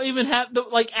they don't even have,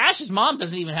 Ash's mom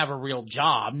doesn't even have a real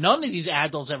job. None of these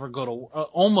adults ever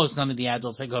almost none of the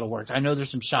adults that go to work. I know there's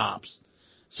some shops.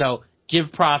 So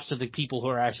give props to the people who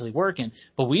are actually working.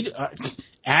 But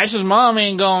Ash's mom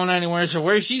ain't going anywhere, so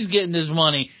where she's getting this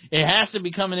money, it has to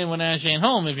be coming in when Ash ain't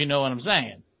home, if you know what I'm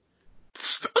saying.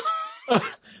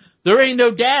 There ain't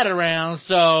no dad around,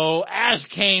 so Ash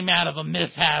came out of a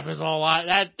mishap is all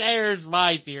there's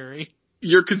my theory.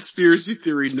 Your conspiracy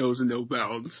theory knows no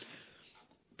bounds.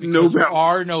 There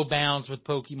are no bounds with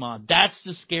Pokemon. That's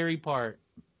the scary part.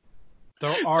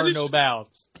 There are no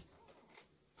bounds.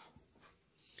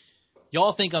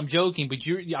 Y'all think I'm joking, but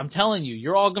I'm telling you,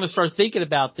 you're all going to start thinking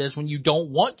about this when you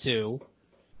don't want to,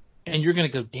 and you're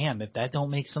going to go, damn, if that don't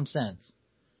make some sense.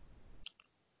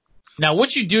 Now,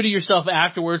 what you do to yourself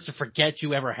afterwards to forget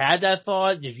you ever had that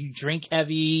thought, if you drink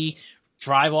heavy,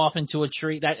 drive off into a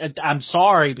tree, I'm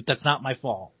sorry, but that's not my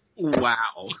fault.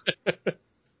 Wow.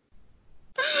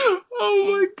 Oh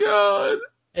my god.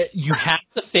 You have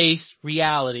to face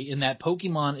reality in that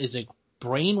Pokemon is a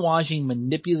brainwashing,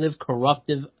 manipulative,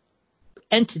 corruptive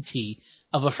entity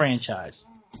of a franchise.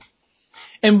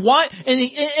 And why? And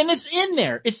it's in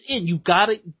there. It's in.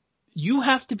 You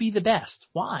have to be the best.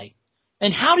 Why?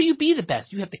 And how do you be the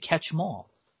best? You have to catch them all.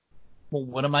 Well,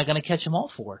 what am I going to catch them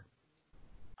all for?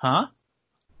 Huh?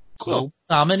 Global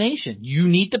domination. You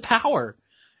need the power.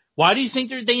 Why do you think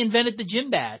they invented the gym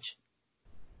badge?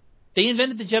 They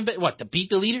invented the gym badge, what, to beat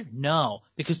the leader? No,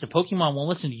 because the Pokemon won't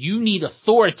listen. You need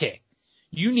authority.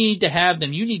 You need to have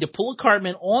them. You need to pull a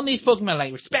Cartman on these Pokemon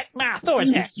like, respect my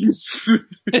authority. I'm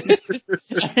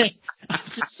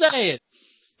just saying.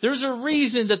 There's a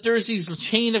reason that there's these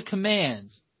chain of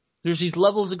commands. There's these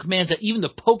levels of commands that even the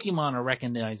Pokemon are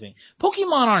recognizing.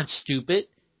 Pokemon aren't stupid.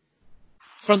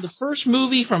 From the first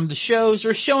movie, from the shows,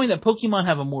 they're showing that Pokemon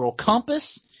have a moral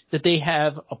compass, that they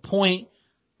have a point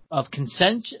of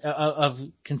consensus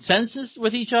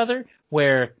with each other,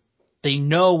 where they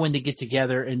know when to get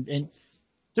together, and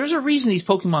there's a reason these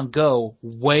Pokemon Go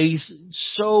ways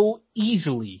so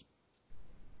easily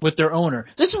with their owner.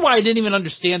 This is why I didn't even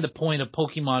understand the point of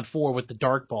Pokemon 4 with the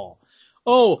Dark Ball.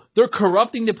 Oh, they're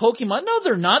corrupting the Pokemon. No,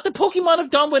 they're not. The Pokemon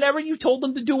have done whatever you told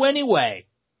them to do anyway.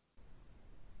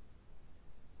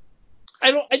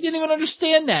 I didn't even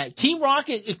understand that. Team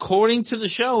Rocket, according to the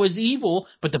show, is evil,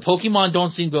 but the Pokemon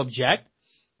don't seem to object.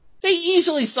 They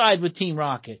easily side with Team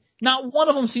Rocket. Not one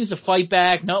of them seems to fight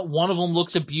back. Not one of them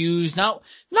looks abused.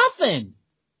 Nothing.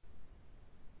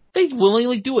 They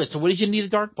willingly do it. So what did you need a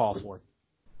Dark Ball for?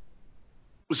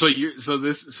 So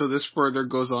this further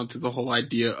goes on to the whole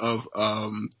idea of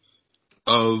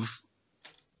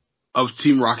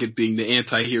Team Rocket being the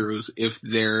anti-heroes if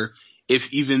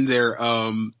even their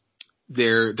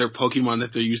Pokemon that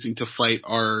they're using to fight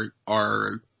are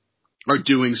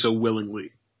doing so willingly.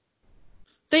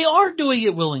 They are doing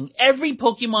it willingly. Every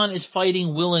Pokemon is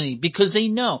fighting willingly because they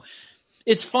know.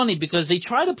 It's funny because they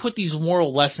try to put these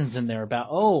moral lessons in there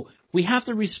about, we have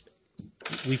to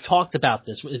we've talked about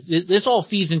this. This all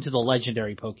feeds into the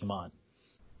legendary Pokemon.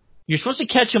 You're supposed to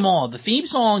catch them all. The theme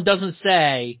song doesn't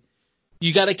say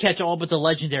you got to catch all but the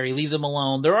legendary, leave them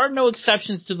alone. There are no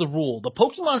exceptions to the rule. The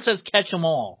Pokemon says catch them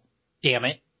all. Damn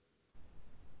it.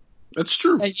 That's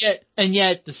true. And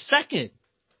yet the second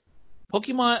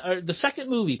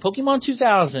movie, Pokemon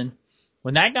 2000,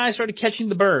 when that guy started catching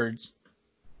the birds,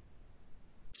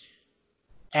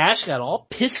 Ash got all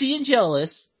pissy and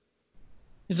jealous.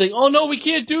 He's like, "Oh no, we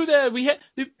can't do that. We have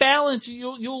balance.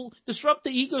 You'll disrupt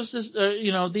the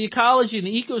ecosystem. The ecology and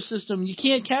the ecosystem. You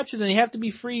can't capture them. They have to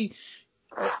be free."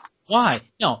 Why?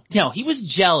 No. He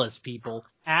was jealous, people.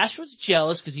 Ash was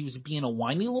jealous because he was being a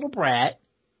whiny little brat.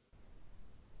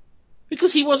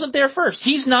 Because he wasn't there first.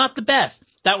 He's not the best.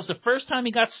 That was the first time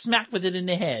he got smacked with it in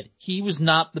the head. He was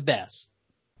not the best.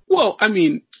 Well, I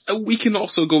mean, we can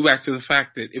also go back to the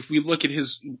fact that if we look at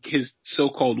his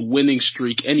so-called winning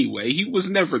streak anyway, he was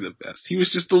never the best. He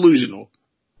was just delusional.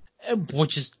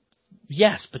 Which is,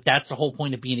 yes, but that's the whole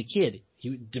point of being a kid.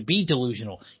 To be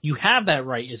delusional. You have that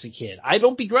right as a kid. I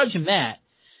don't begrudge him that.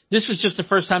 This was just the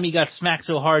first time he got smacked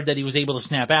so hard that he was able to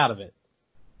snap out of it.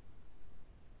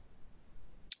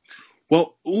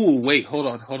 Well, wait, hold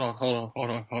on.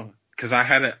 Because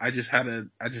I just had a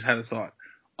thought.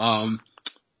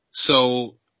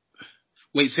 So,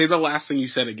 wait, say the last thing you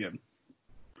said again.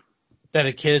 That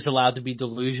a kid is allowed to be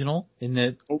delusional in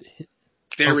the.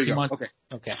 There we go.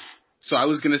 Okay. So I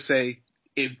was gonna say,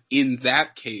 if in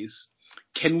that case,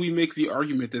 can we make the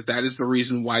argument that that is the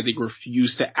reason why they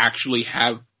refuse to actually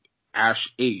have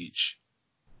Ash age?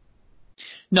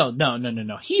 No.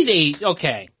 He's aged.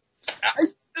 Okay.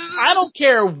 I don't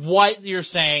care what you're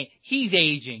saying. He's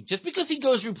aging. Just because he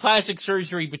goes through plastic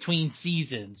surgery between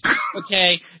seasons.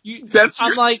 Okay?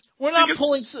 We're not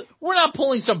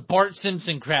pulling some Bart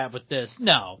Simpson crap with this.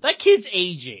 No. That kid's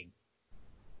aging.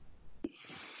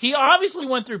 He obviously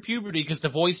went through puberty because the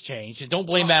voice changed, and don't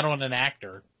blame that on an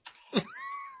actor.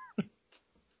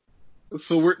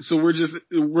 So we're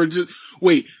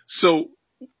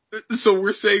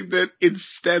saying that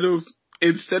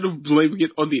instead of blaming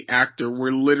it on the actor,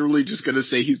 we're literally just gonna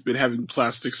say he's been having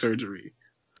plastic surgery.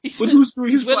 He has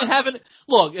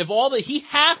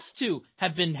to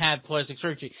have had plastic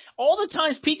surgery. All the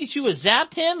times Pikachu has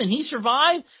zapped him and he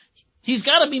survived, he's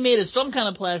got to be made of some kind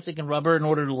of plastic and rubber in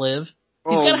order to live.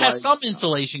 He's got to have some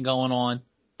insulation going on.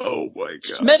 Oh my god!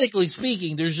 Just medically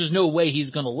speaking, there's just no way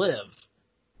he's going to live.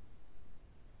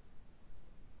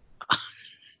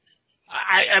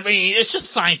 I mean, it's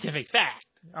just scientific fact.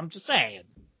 I'm just saying.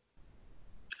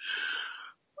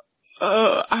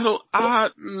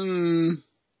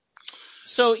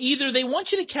 So either they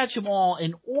want you to catch them all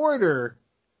in order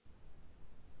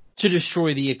to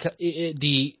destroy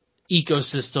the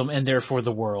ecosystem and therefore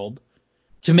the world,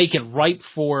 to make it ripe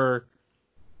for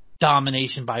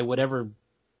domination by whatever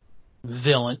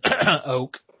villain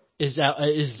Oak is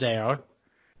there,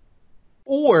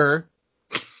 or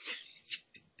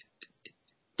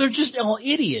they're just all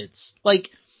idiots.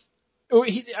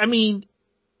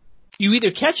 You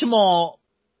either catch them all,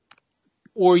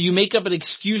 or you make up an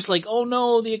excuse like, "Oh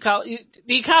no, the ecology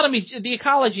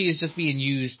is just being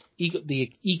used.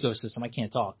 The ecosystem, I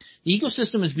can't talk. The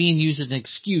ecosystem is being used as an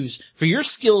excuse for your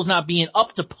skills not being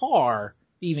up to par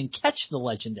to even catch the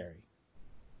legendary."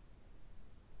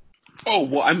 Oh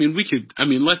well, I mean,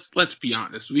 let's be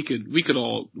honest. We could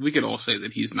all say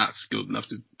that he's not skilled enough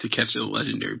to catch a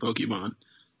legendary Pokemon.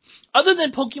 Other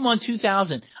than Pokemon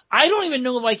 2000, I don't even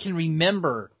know if I can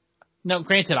remember. Now,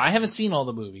 granted, I haven't seen all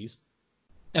the movies,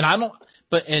 and I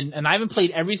haven't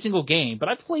played every single game, but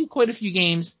I've played quite a few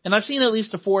games, and I've seen at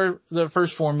least the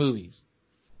first 4 movies.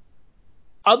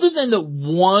 Other than the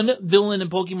one villain in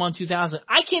Pokemon 2000,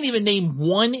 I can't even name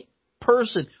one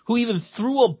person who even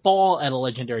threw a ball at a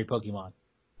legendary Pokemon.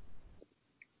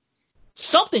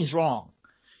 Something's wrong.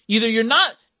 Either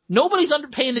nobody's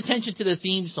paying attention to the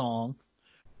theme song,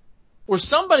 or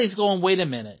somebody's going, wait a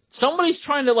minute. Somebody's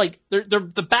trying to,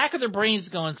 the back of their brain's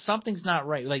going, something's not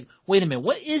right. Like, wait a minute,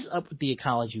 what is up with the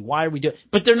ecology? Why are we doing?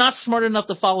 But they're not smart enough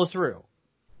to follow through.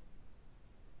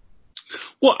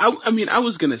 Well, I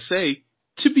was gonna say,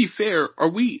 to be fair,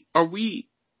 are we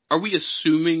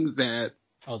assuming that?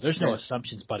 Oh, there's no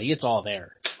assumptions, buddy. It's all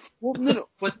there. Well, no,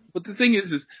 but the thing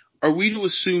is, are we to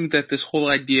assume that this whole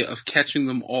idea of catching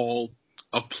them all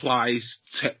applies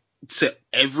to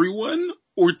everyone?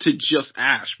 Or to just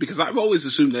Ash? Because I've always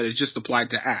assumed that it just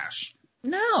applied to Ash.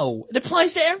 No, it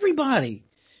applies to everybody.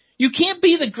 You can't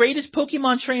be the greatest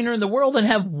Pokemon trainer in the world and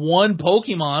have one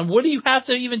Pokemon. What do you have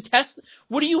to even test?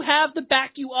 What do you have to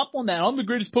back you up on that? I'm the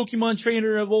greatest Pokemon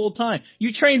trainer of all time.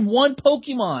 You trained one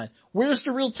Pokemon. Where's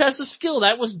the real test of skill?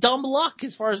 That was dumb luck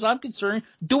as far as I'm concerned.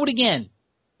 Do it again.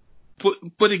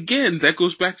 But again, that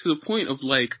goes back to the point of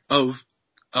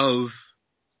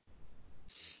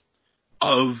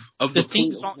the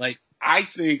theme song. Like, I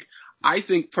think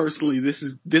personally,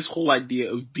 this whole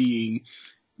idea of being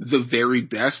the very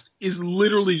best is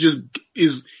literally just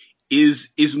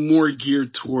is more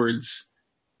geared towards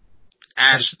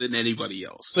Ash than anybody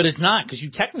else. But it's not, because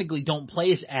you technically don't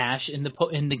play as Ash in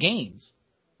the games.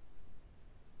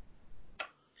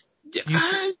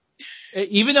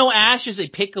 Even though Ash is a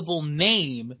pickable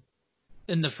name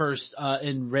in the first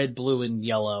in Red, Blue, and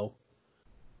Yellow,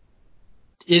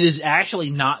 it is actually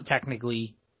not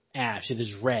technically Ash. It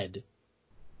is Red,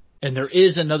 and there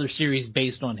is another series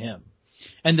based on him.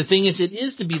 And the thing is, it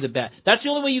is to be the best. That's the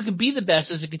only way you can be the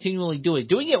best, is to continually do it.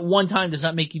 Doing it one time does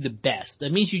not make you the best.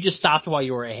 That means you just stopped while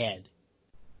you were ahead.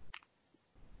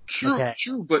 True, okay.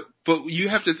 True, but you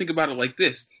have to think about it like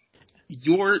this.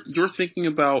 You're thinking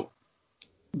about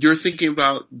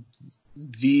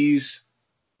these,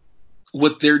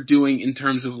 what they're doing in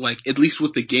terms of, like, at least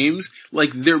with the games, like,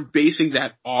 they're basing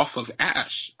that off of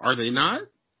Ash, are they not?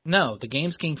 No, the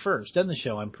games came first, then the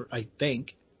show, I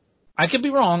think. I could be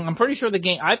wrong. I'm pretty sure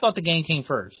I thought the game came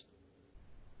first.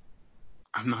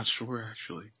 I'm not sure,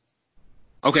 actually.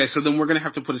 Okay, so then we're gonna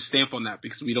have to put a stamp on that,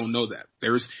 because we don't know that.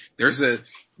 There's a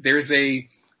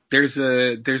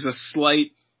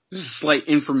slight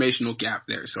informational gap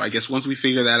there. So I guess once we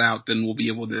figure that out, then we'll be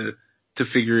able to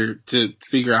figure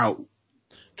out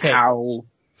how.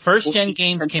 First gen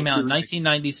games came out in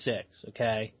 1996.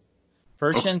 Okay,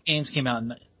 first gen games came out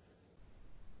in.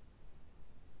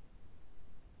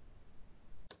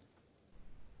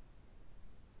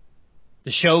 The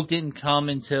show didn't come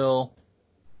until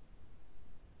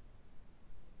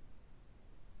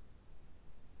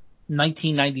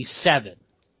 1997,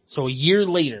 so a year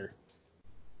later.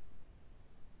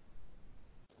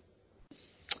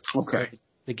 Okay.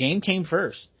 The game came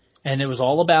first, and it was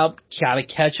all about gotta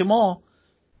catch them all.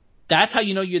 That's how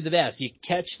you know you're the best. You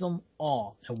catch them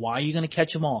all. And why are you going to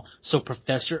catch them all? So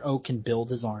Professor Oak can build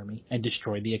his army and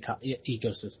destroy the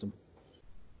ecosystem.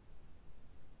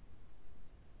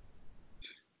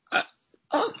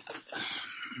 Okay.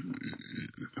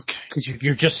 Because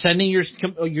you're just sending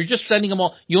them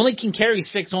all. You only can carry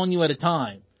 6 on you at a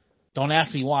time. Don't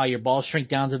ask me why. Your balls shrink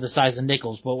down to the size of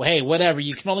nickels. But hey, whatever.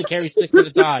 You can only carry 6 at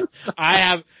a time.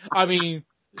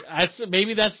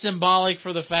 Maybe that's symbolic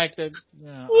for the fact that.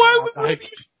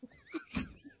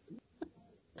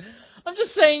 I'm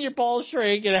just saying your balls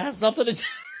shrink, and it has nothing to do.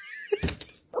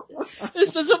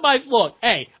 This isn't my look.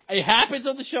 Hey, it happens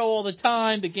on the show all the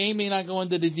time. The game may not go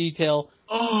into the detail.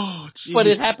 Oh, geez. But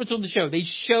it happens on the show. They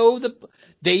show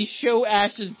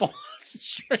Ash's balls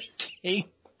shrinking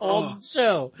on the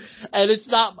show, and it's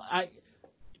not.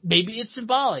 Maybe it's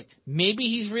symbolic. Maybe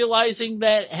he's realizing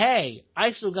that, hey, I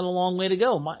still got a long way to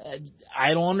go.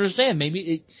 I don't understand.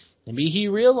 Maybe he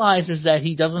realizes that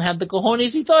he doesn't have the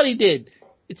cojones he thought he did.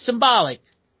 It's symbolic.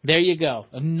 There you go.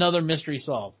 Another mystery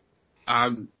solved.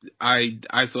 I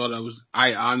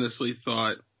honestly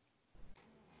thought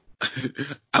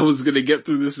I was gonna get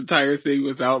through this entire thing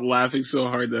without laughing so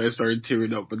hard that I started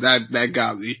tearing up, but that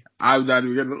got me. I'm not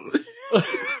even gonna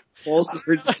false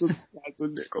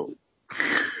nickel.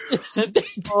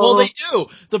 Well, they do.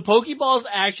 The Pokeballs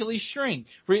actually shrink.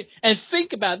 And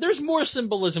think about it. There's more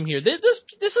symbolism here. This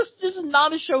is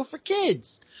not a show for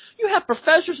kids. You have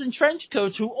professors in trench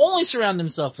coats who only surround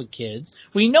themselves with kids.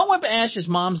 We know what Ash's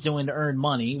mom's doing to earn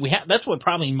money. That's what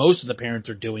probably most of the parents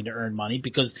are doing to earn money,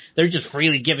 because they're just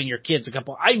freely giving your kids a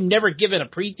couple. I've never given a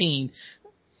preteen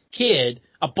kid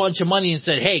a bunch of money and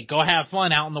said, hey, go have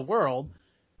fun out in the world.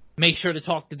 Make sure to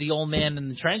talk to the old man in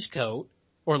the trench coat.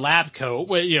 Or lab coat.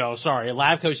 Well, sorry, a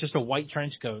lab coat is just a white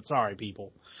trench coat. Sorry,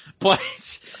 people. But,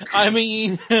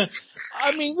 there's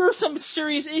some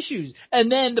serious issues.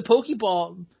 And then the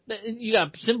Pokeball, you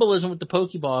got symbolism with the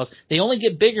Pokeballs. They only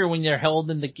get bigger when they're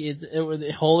held in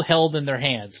held in their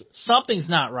hands. Something's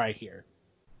not right here.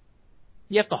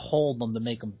 You have to hold them to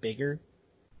make them bigger.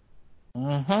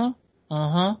 And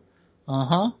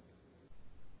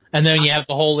then you have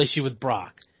the whole issue with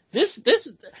Brock. This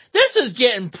is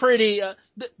getting pretty.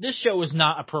 This show is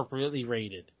not appropriately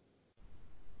rated.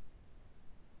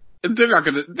 They're not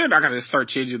gonna start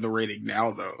changing the rating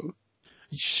now, though.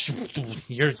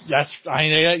 You're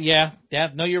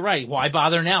right. Why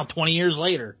bother now? 20 years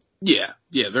later. Yeah,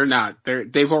 they're not.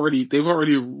 They've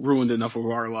already ruined enough of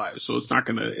our lives, so it's not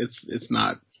gonna. It's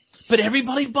not. But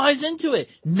everybody buys into it.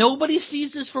 Nobody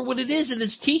sees this for what it is, and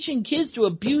it's teaching kids to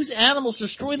abuse animals,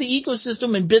 destroy the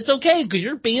ecosystem, and it's okay because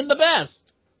you're being the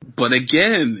best. But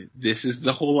again, this is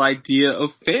the whole idea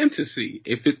of fantasy.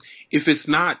 If it's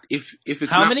not.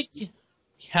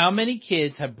 How many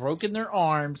kids have broken their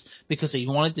arms because they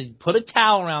wanted to put a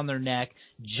towel around their neck,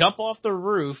 jump off the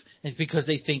roof, and because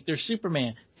they think they're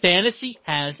Superman? Fantasy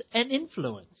has an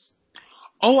influence.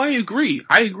 Oh, I agree.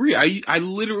 I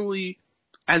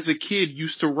as a kid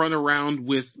used to run around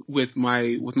with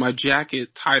my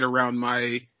jacket tied around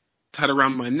my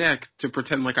neck to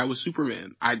pretend like I was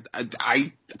Superman. I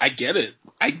get it.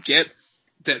 I get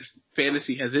that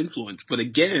fantasy has influence, but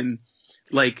again,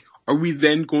 like, are we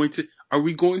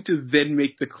going to then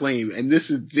make the claim? And this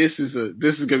is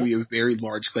going to be a very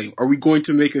large claim. Are we going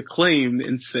to make a claim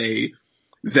and say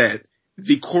that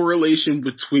the correlation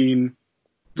between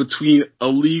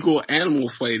illegal animal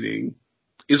fighting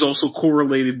is also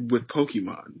correlated with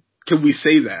Pokemon? Can we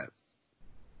say that?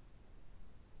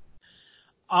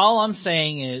 All I'm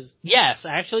saying is, yes,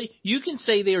 actually, you can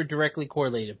say they are directly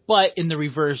correlated, but in the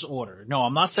reverse order. No,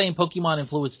 I'm not saying Pokemon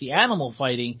influenced the animal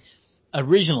fighting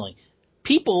originally.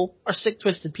 People are sick,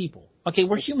 twisted people. Okay,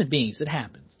 we're human beings. It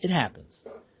happens. It happens.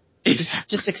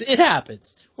 It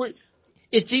happens.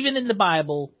 It's even in the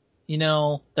Bible, you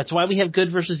know, that's why we have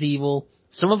good versus evil.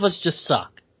 Some of us just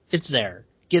suck. It's there.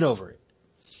 Get over it.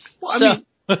 Well,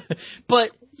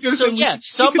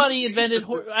 somebody invented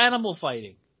animal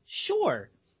fighting. Sure.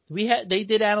 They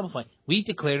did animal fighting. We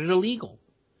declared it illegal.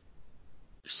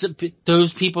 So,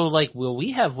 those people are like, well,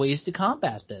 we have ways to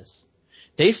combat this.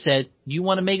 They said, you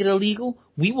want to make it illegal?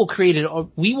 We will create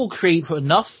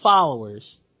enough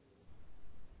followers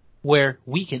where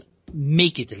we can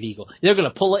make it illegal. They're going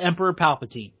to pull Emperor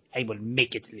Palpatine. I will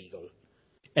make it illegal.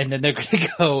 And then they're going to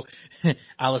go,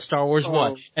 a la Star Wars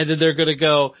 1. And then they're going to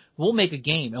go, we'll make a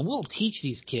game and we'll teach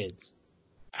these kids.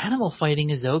 Animal fighting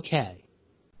is okay.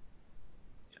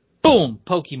 Boom,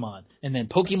 Pokemon. And then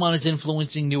Pokemon is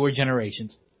influencing newer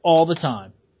generations all the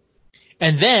time.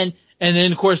 And then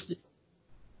of course,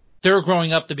 they're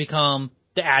growing up to become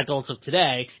the adults of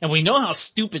today. And we know how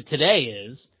stupid today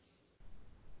is.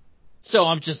 So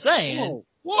I'm just saying.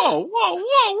 Whoa.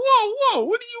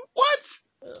 What?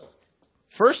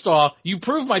 First off, you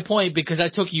proved my point because I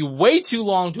took you way too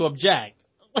long to object.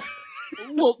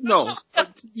 Well, no.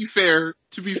 To be fair,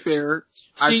 you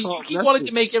wanted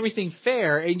to make everything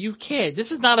fair, and you can't.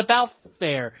 This is not about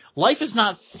fair. Life is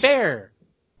not fair.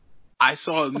 I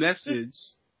saw a message,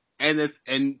 and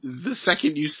the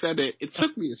second you said it, it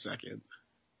took me a second.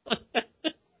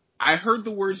 I heard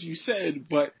the words you said,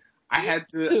 but I had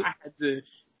to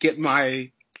get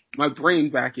my brain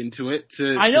back into it.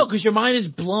 I know, because your mind is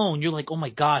blown. You're like, oh my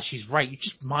gosh, he's right. You're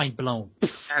just mind blown.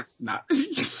 That's not.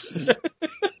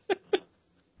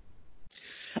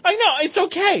 I know, it's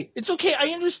okay. It's okay.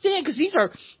 I understand, because these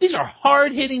are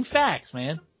hard hitting facts,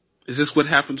 man. Is this what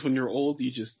happens when you're old?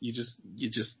 You just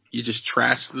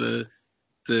trash the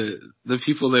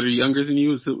people that are younger than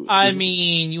you? I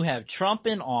mean, you have Trump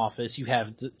in office. You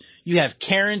have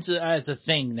Karens as a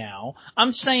thing now.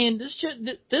 I'm saying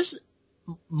this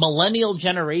millennial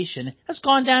generation has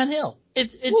gone downhill.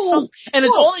 It's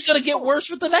only going to get worse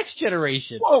with the next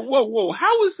generation. Whoa!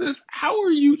 How is this? How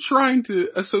are you trying to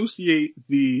associate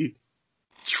the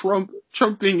Trump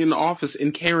being in office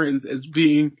and Karens as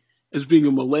being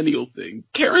a millennial thing?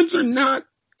 Karens are not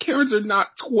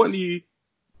 20,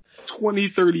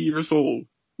 30 years old.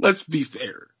 Let's be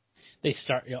fair. They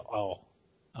start.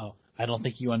 I don't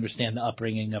think you understand the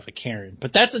upbringing of a Karen,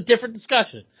 but that's a different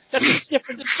discussion. To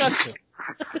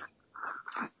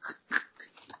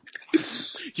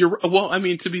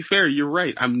be fair, you're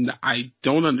right. I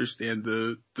don't understand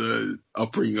the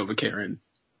upbringing of a Karen.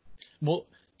 Well,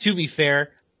 to be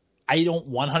fair, I don't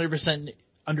 100%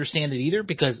 understand it either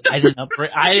because I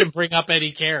didn't bring up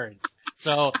any Karens.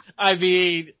 So, I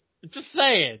mean, just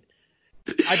saying.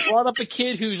 I brought up a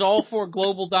kid who's all for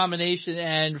global domination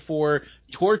and for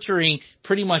torturing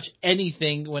pretty much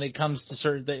anything when it comes to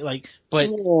certain things. But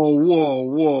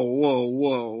whoa!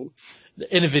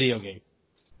 In a video game.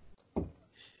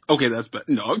 Okay, that's bad.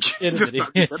 No,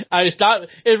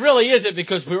 it really isn't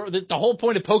because the whole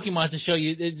point of Pokemon is to show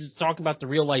you, is to talk about the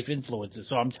real life influences.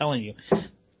 So I'm telling you,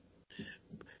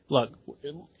 look.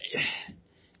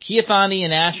 Keithani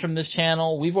and Ash from this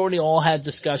channel, we've already all had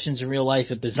discussions in real life.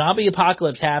 If the zombie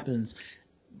apocalypse happens,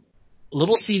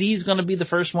 Little CD is going to be the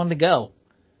first one to go.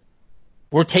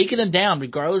 We're taking him down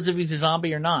regardless if he's a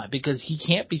zombie or not because he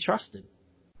can't be trusted.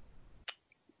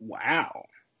 Wow.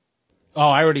 Oh,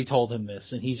 I already told him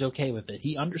this and he's okay with it.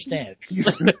 He understands. He's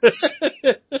like,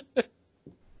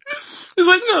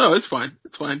 no, it's fine.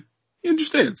 It's fine. He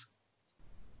understands.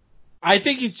 I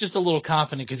think he's just a little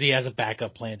confident because he has a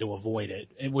backup plan to avoid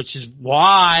it, which is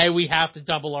why we have to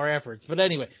double our efforts. But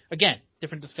anyway, again,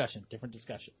 different discussion.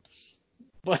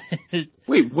 But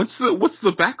wait, what's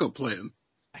the backup plan?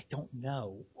 I don't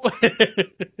know.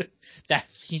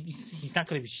 He's not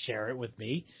going to share it with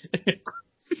me.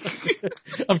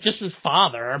 I'm just his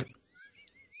father.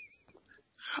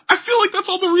 I feel like that's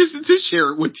all the reason to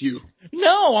share it with you.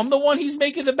 No, I'm the one he's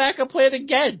making the backup plan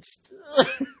against.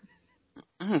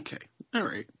 Okay, all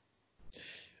right.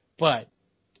 But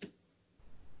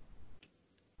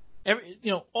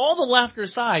all the laughter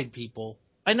aside, people,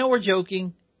 I know we're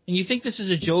joking, and you think this is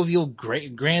a jovial,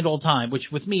 great, grand old time, which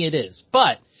with me it is.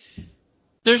 But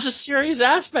there's a serious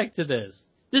aspect to this.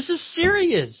 This is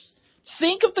serious.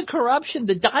 Think of the corruption,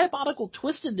 the diabolical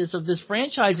twistedness of this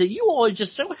franchise that you all are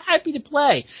just so happy to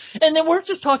play. And then we're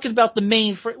just talking about the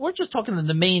main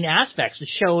aspects, the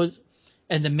shows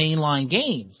and the mainline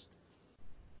games.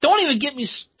 Don't even get me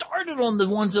started on the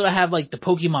ones that have like the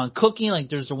Pokemon cooking, like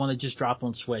there's the one that just dropped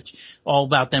on Switch, all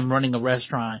about them running a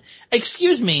restaurant.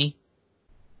 Excuse me,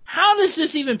 how does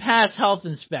this even pass health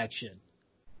inspection?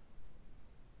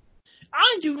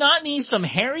 I do not need some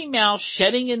hairy mouse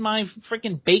shedding in my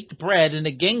freaking baked bread and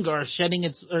a Gengar shedding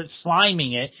its or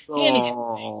sliming it.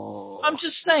 Oh. I'm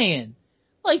just saying,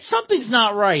 like something's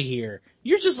not right here.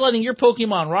 You're just letting your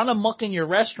Pokemon run amok in your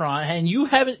restaurant, and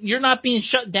you're not being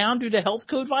shut down due to health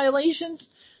code violations.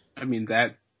 I mean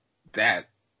that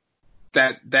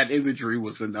imagery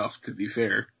was enough. To be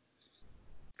fair,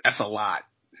 that's a lot.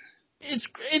 It's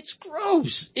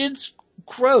gross. It's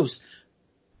gross.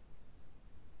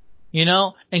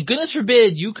 And goodness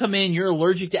forbid you come in, you're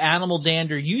allergic to animal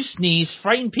dander, you sneeze,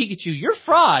 frighten Pikachu, you're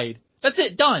fried. That's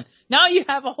it, done. Now you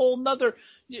have a whole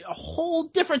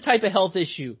different type of health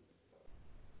issue.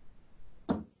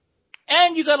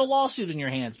 And you got a lawsuit in your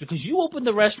hands because you opened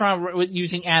the restaurant with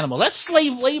using animal. That's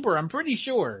slave labor, I'm pretty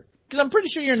sure. Because I'm pretty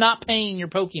sure you're not paying your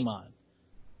Pokemon.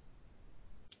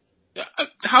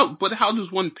 How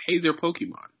does one pay their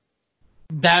Pokemon?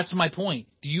 That's my point.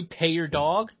 Do you pay your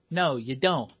dog? No, you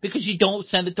don't. Because you don't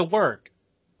send it to work.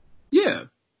 Yeah.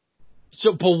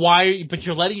 So, but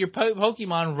you're letting your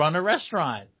Pokemon run a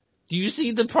restaurant. Do you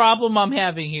see the problem I'm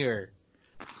having here?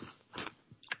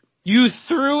 You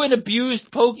threw and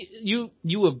abused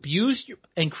you abused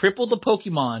and crippled the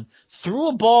Pokemon, threw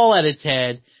a ball at its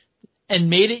head, and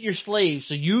made it your slave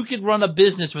so you could run a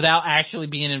business without actually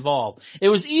being involved. It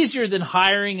was easier than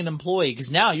hiring an employee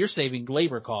because now you're saving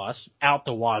labor costs out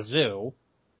the wazoo.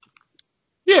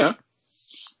 Yeah,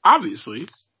 obviously.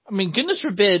 I mean, goodness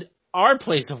forbid our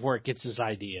place of work gets this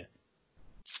idea.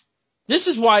 This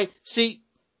is why,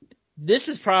 this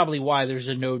is probably why there's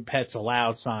a no pets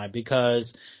allowed sign,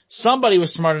 because somebody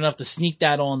was smart enough to sneak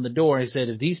that on the door and said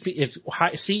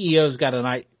if CEOs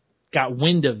got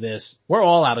wind of this, we're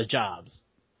all out of jobs.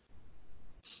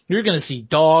 You're going to see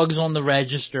dogs on the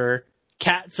register,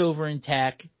 cats over in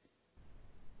tech,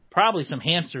 probably some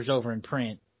hamsters over in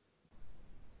print.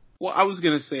 Well, I was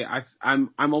going to say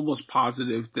I'm almost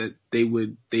positive that they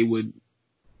would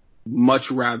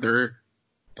much rather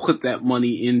put that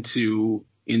money into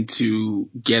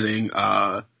getting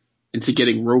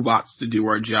robots to do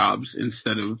our jobs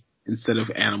instead of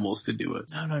animals to do it.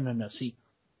 No. See,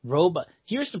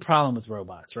 here's the problem with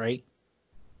robots, right?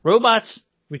 Robots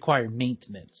require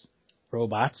maintenance.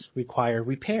 Robots require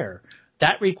repair.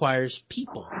 That requires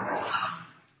people.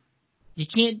 You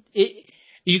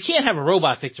can't have a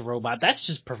robot fix a robot. That's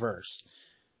just perverse.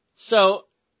 So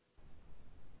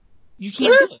you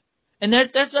can't do it. And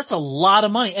that's a lot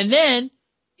of money. And then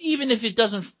even if it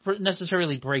doesn't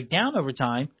necessarily break down over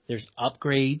time, there's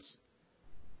upgrades,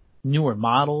 newer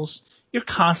models. You're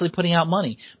constantly putting out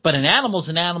money. But an animal's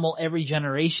an animal every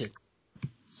generation.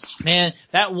 Man,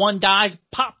 that one dies,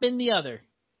 pop in the other.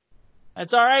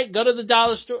 That's all right. Go to the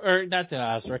dollar store, or not the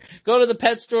dollar store. Go to the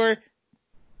pet store.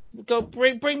 Go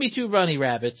bring me 2 bunny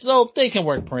rabbits. So they can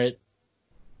work print.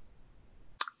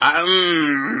 I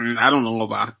don't know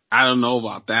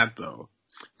about that though,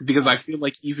 because I feel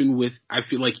like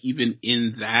even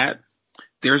in that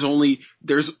there's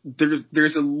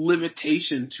a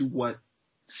limitation to what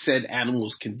said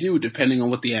animals can do depending on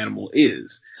what the animal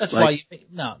is. That's why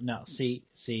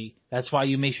see, that's why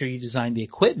you make sure you design the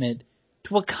equipment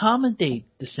to accommodate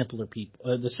the simpler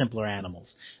people, the simpler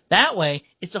animals. That way,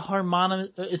 it's a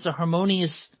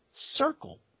harmonious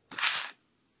circle.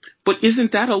 But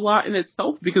isn't that a lot in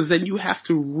itself? Because then you have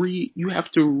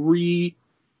to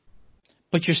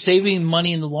But you're saving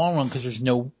money in the long run because there's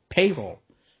no payroll.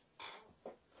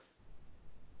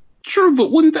 True,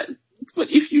 but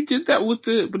if you did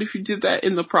that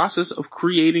in the process of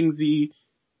creating the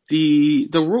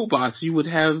robots,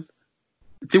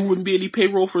 there wouldn't be any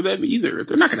payroll for them either.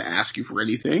 They're not going to ask you for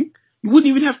anything. You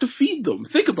wouldn't even have to feed them.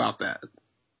 Think about that.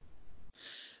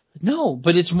 No,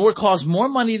 but costs more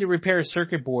money to repair a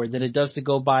circuit board than it does to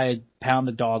go buy a pound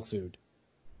of dog food.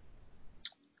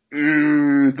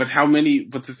 But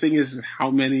the thing is,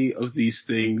 how many of these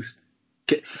things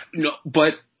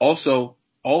but also,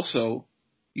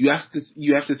 you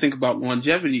have to think about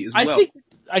longevity as well.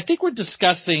 I think we're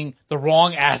discussing the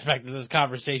wrong aspect of this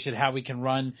conversation, how we can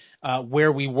run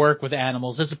where we work with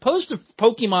animals, as opposed to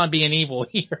Pokemon being evil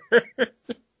here.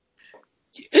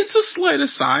 It's a slight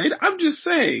aside. I'm just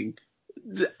saying.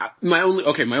 My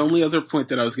only other point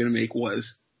that I was going to make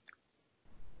was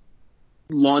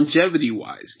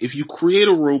longevity-wise. If you create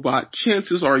a robot,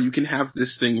 chances are you can have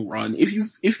this thing run. If you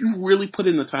really put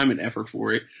in the time and effort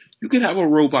for it, you can have a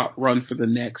robot run for the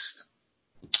next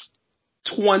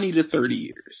 20 to 30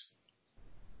 years.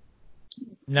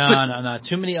 No.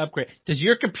 Too many upgrades. Because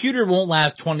your computer won't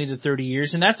last 20 to 30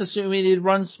 years, and that's assuming it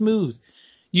runs smooth.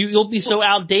 You'll be so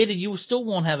outdated, you still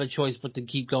won't have a choice but to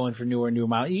keep going for newer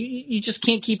models. You just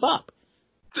can't keep up.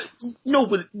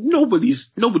 Nobody's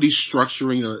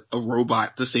structuring a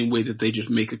robot the same way that they just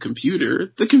make a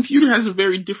computer. The computer has a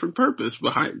very different purpose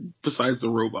besides the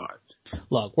robot.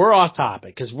 Look, we're off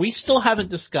topic because we still haven't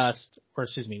discussed,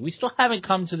 we still haven't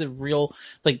come to the real,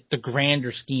 like, the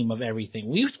grander scheme of everything.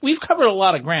 We've covered a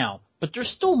lot of ground, but there's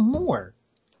still more.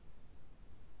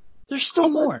 There's still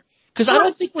more. Because I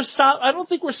don't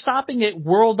think we're stopping at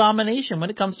world domination when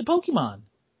it comes to Pokemon.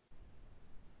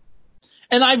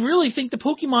 And I really think the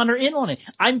Pokemon are in on it.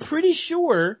 I'm pretty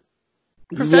sure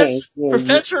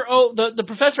Professor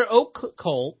Oak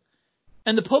cult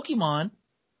and the Pokemon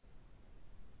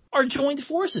are joined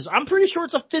forces. I'm pretty sure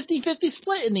it's a 50-50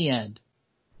 split in the end.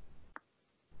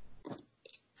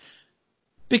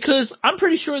 Because I'm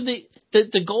pretty sure that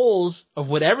the goals of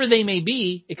whatever they may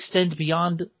be extend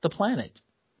beyond the planet.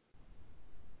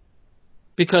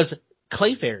 Because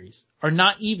Clefairies are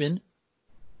not even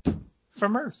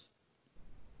from Earth.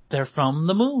 They're from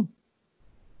the moon.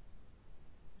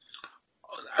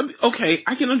 Okay,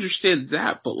 I can understand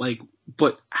that, but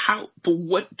what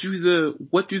do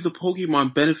the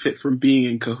Pokemon benefit from being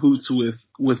in cahoots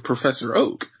with Professor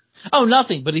Oak? Oh,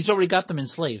 nothing, but he's already got them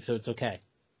enslaved, so it's okay.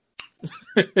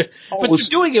 But you're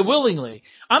doing it willingly.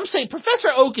 I'm saying Professor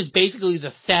Oak is basically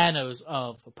the Thanos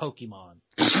of Pokemon.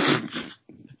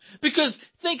 Because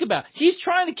think about it, he's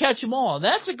trying to catch them all.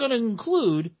 That's going to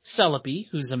include Celebi,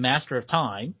 who's the master of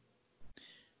time.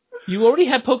 You already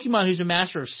have Pokemon who's a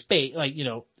master of space,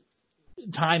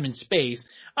 time and space.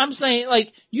 I'm saying,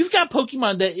 you've got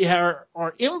Pokemon that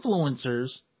are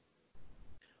influencers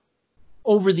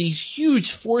over these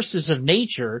huge forces of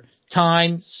nature,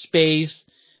 time, space,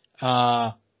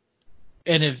 and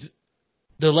if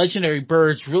the legendary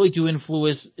birds really do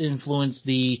influence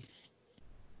the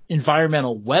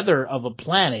environmental weather of a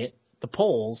planet, the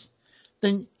poles,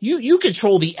 then you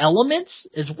control the elements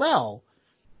as well.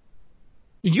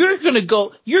 You're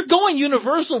going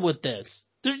universal with this.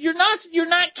 You're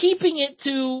not keeping it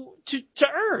to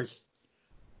Earth.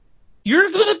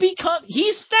 You're going to become,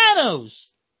 he's Thanos.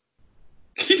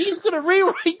 He's going to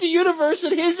rewrite the universe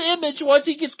in his image once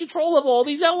he gets control of all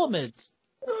these elements.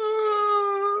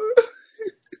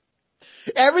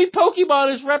 Every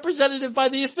Pokemon is represented by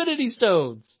the Infinity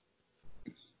Stones.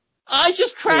 I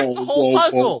just cracked the whole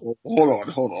puzzle. Hold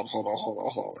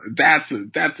on.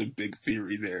 That's a big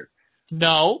theory there.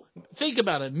 No, think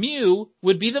about it. Mew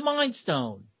would be the Mind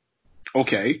Stone.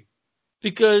 Okay.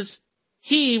 Because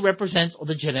he represents all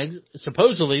the genetics,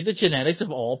 supposedly the genetics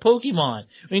of all Pokemon,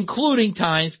 including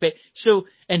time, space.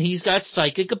 And he's got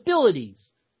psychic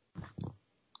abilities.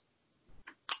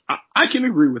 I can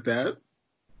agree with that.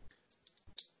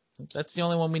 That's the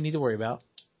only one we need to worry about.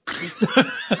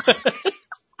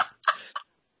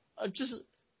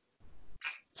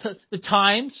 The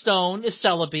time stone is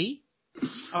Celebi.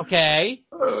 Okay.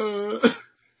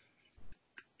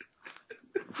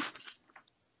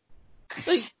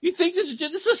 You think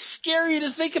this is scary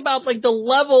to think about, the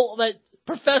level that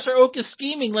Professor Oak is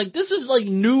scheming. This is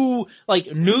new,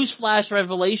 newsflash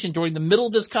revelation during the middle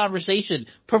of this conversation.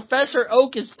 Professor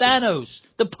Oak is Thanos.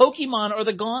 The Pokemon are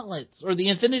the gauntlets or the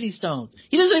Infinity Stones.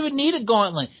 He doesn't even need a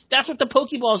gauntlet. That's what the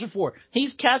Pokeballs are for.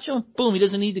 He's catch them, boom, he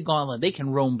doesn't need the gauntlet. They can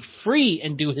roam free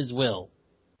and do his will.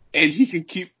 And he can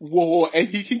keep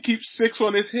 6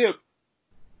 on his hip.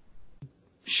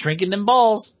 Shrinking them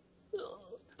balls.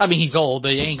 I mean, he's old. They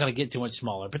ain't going to get too much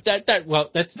smaller. But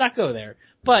let's not go there.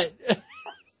 But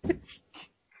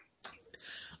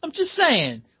I'm just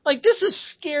saying, this is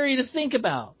scary to think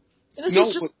about. And this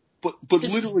is just, but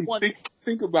literally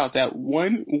think about that.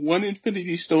 One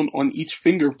Infinity Stone on each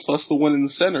finger plus the one in the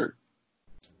center.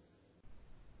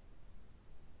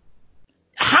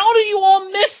 How do you all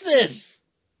miss this?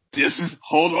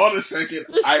 Hold on a second.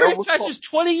 This franchise is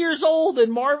 20 years old,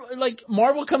 and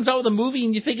Marvel comes out with a movie,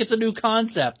 and you think it's a new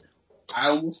concept.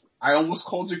 I almost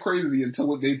called you crazy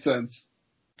until it made sense.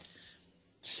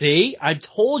 See, I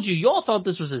told you. Y'all thought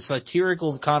this was a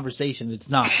satirical conversation. It's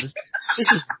not.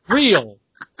 This is real.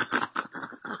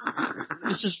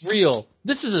 This is real.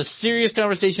 This is a serious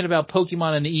conversation about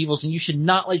Pokemon and the evils, and you should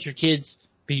not let your kids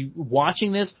be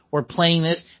watching this or playing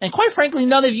this. And quite frankly,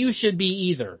 none of you should be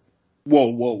either.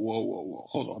 Whoa.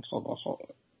 Hold on.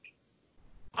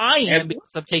 I am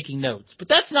because I'm taking notes, but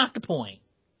that's not the point.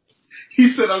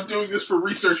 He said I'm doing this for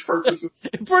research purposes.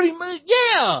 Pretty much,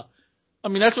 yeah. I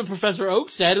mean, that's what Professor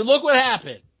Oak said, and look what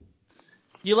happened.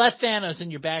 You let Thanos in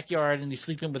your backyard, and he's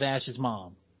sleeping with Ash's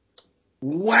mom.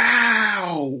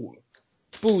 Wow.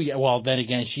 Booyah. Well, then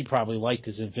again, she probably liked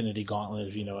his Infinity Gauntlet,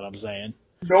 if you know what I'm saying.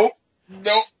 Nope. And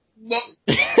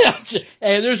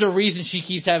there's a reason she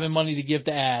keeps having money to give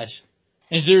to Ash.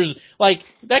 And there's, like,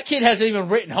 that kid hasn't even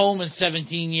written home in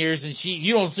 17 years, and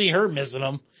you don't see her missing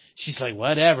him. She's like,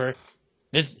 whatever.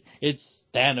 It's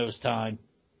Thanos time.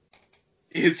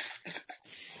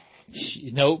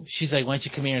 Nope. She's like, why don't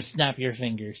you come here and snap your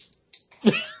fingers?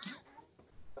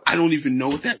 I don't even know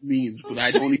what that means, but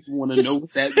I don't even want to know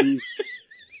what that means.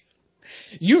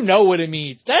 You know what it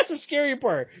means. That's the scary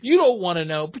part. You don't want to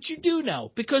know, but you do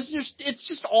know because it's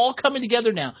just all coming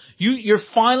together now. You're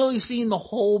finally seeing the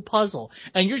whole puzzle,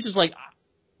 and you're just like,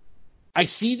 I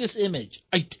see this image.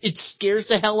 It scares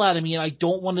the hell out of me, and I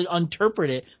don't want to interpret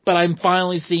it, but I'm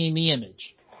finally seeing the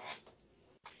image.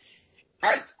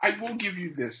 I will give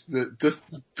you this.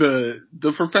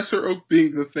 The Professor Oak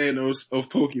being the Thanos of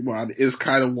Pokemon is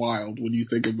kind of wild when you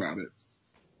think about it.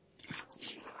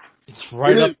 It's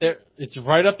right up there. It's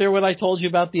right up there what I told you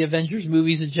about the Avengers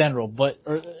movies in general, or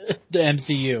the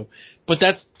MCU. But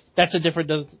that's a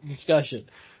different discussion.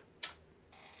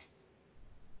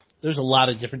 There's a lot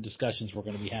of different discussions we're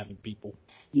going to be having, people.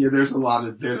 Yeah, there's a lot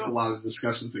of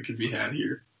discussions that could be had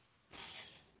here.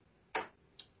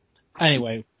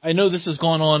 Anyway, I know this has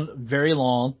gone on very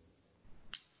long.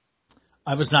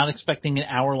 I was not expecting an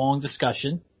hour-long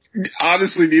discussion.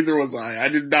 Honestly, neither was I. I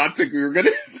didn't think we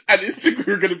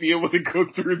were gonna be able to go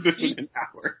through this in an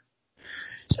hour.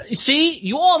 See,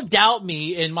 you all doubt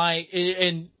me in my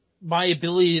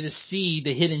ability to see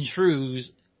the hidden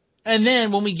truths, and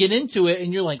then when we get into it,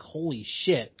 and you're like, "Holy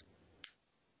shit!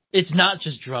 It's not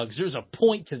just drugs. There's a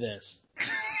point to this."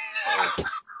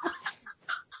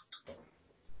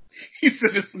 He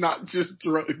said it's not just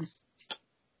drugs.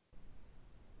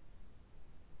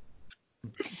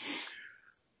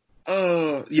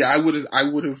 Yeah, I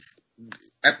would have,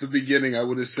 at the beginning, I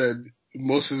would have said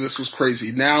most of this was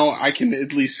crazy. Now I can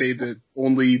at least say that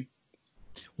only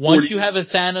once you have a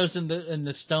Thanos in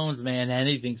the stones, man,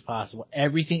 anything's possible.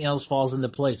 Everything else falls into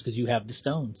place because you have the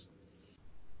stones.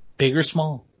 Big or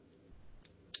small.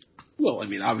 Well, I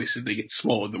mean, obviously they get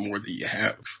smaller the more that you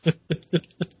have.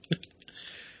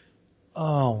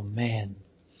 Oh, man.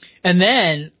 And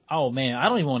then, oh, man, I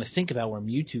don't even want to think about where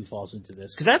Mewtwo falls into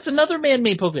this, because that's another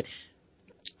man-made Pokemon.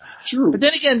 True. But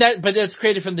then again, that's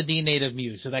created from the DNA of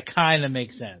Mew, so that kind of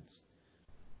makes sense.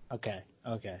 Okay.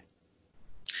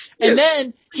 And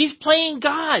then, he's playing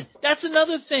God. That's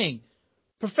another thing.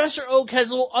 Professor Oak has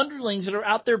little underlings that are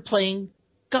out there playing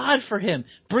God for him,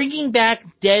 bringing back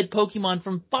dead Pokemon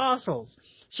from fossils.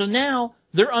 So now,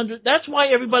 that's why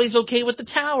everybody's okay with the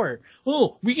tower.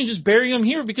 Oh, we can just bury them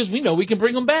here because we know we can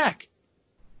bring them back.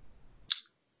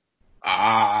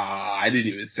 I didn't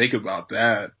even think about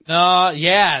that.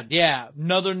 Yeah.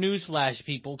 Another newsflash,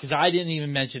 people, because I didn't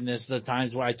even mention this the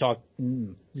times where I talked.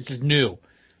 This is new.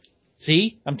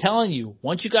 See? I'm telling you,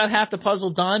 once you got half the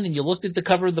puzzle done and you looked at the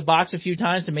cover of the box a few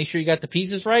times to make sure you got the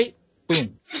pieces right,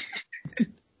 boom.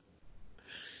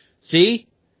 See?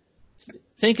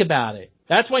 Think about it.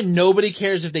 That's why nobody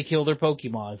cares if they kill their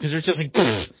Pokemon, because they're just like,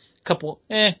 couple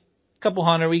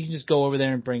hundred, we can just go over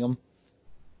there and bring them.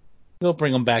 They'll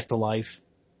bring them back to life.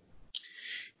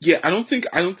 Yeah, I don't think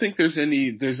there's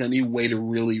any way to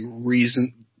really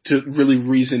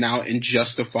reason out and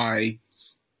justify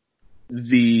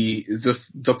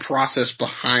the process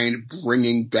behind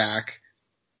bringing back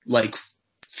like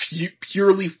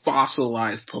purely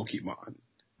fossilized Pokemon.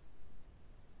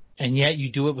 And yet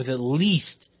you do it with at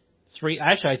least 3.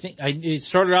 Actually, I think it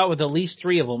started out with at least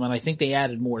 3 of them, and I think they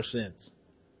added more since.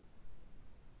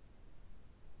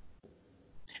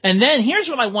 And then here's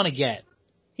what I want to get.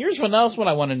 Here's what else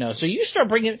I want to know. So you start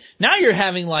bringing, now you're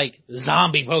having like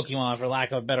zombie Pokemon, for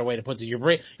lack of a better way to put it.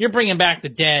 You're bringing back the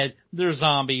dead. They're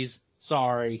zombies.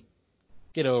 Sorry.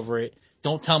 Get over it.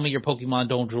 Don't tell me your Pokemon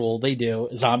don't drool. They do.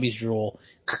 Zombies drool.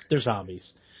 They're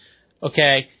zombies.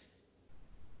 Okay.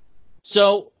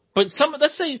 So, but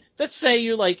let's say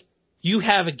you're like, you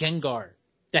have a Gengar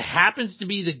that happens to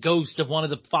be the ghost of one of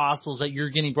the fossils that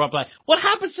you're getting brought by. What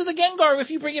happens to the Gengar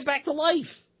if you bring it back to life?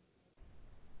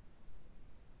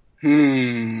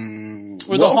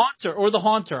 Or the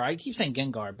Haunter. I keep saying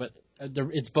Gengar, but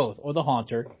it's both. Or the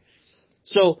Haunter.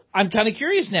 So I'm kind of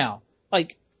curious now.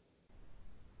 Like,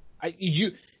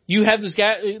 you have this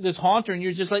guy, this Haunter, and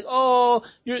you're just like, oh,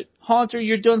 Haunter,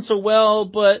 you're doing so well,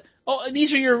 but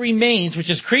these are your remains, which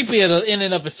is creepy in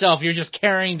and of itself. You're just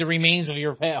carrying the remains of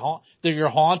your pet, your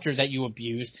Haunter that you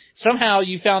abused. Somehow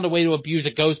you found a way to abuse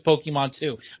a ghost Pokemon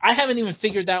too. I haven't even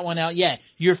figured that one out yet.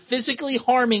 You're physically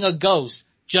harming a ghost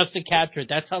just to capture it.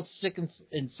 That's how sick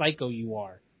and psycho you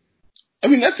are. I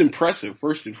mean, that's impressive,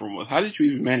 first and foremost. How did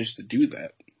you even manage to do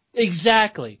that?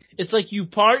 Exactly. It's like you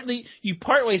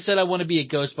partway said I want to be a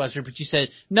Ghostbuster, but you said,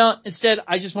 no, instead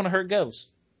I just want to hurt ghosts.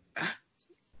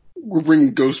 We're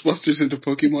bringing Ghostbusters into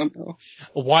Pokemon now?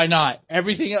 Why not?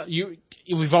 Everything else,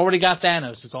 we've already got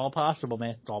Thanos. It's all possible,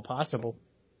 man. It's all possible.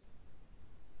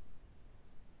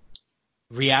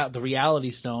 The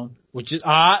Reality Stone, which is,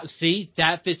 see,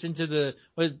 that fits into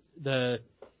the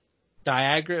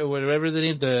Diagra, or whatever the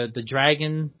name, the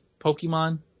dragon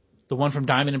Pokemon, the one from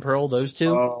Diamond and Pearl, those two.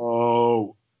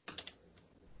 Oh.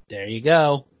 There you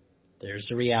go. There's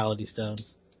the Reality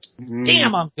Stones.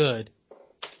 Damn, I'm good.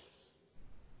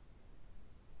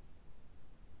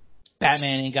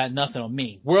 Batman ain't got nothing on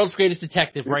me. World's greatest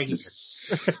detective right here.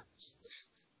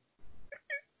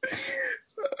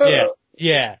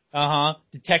 Yeah.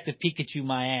 Detective Pikachu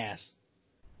my ass.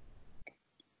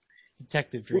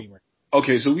 Detective Dreamer.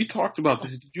 Okay, so we talked about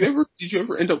this. Did you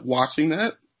ever end up watching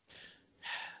that?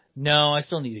 No, I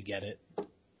still need to get it.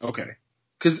 Okay.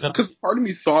 Cause part of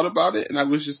me thought about it, and I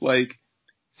was just like,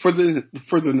 for the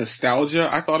nostalgia,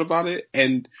 I thought about it,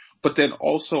 but then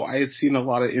also I had seen a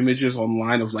lot of images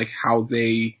online of like how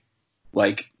they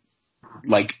like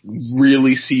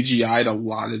really CGI'd a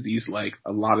lot of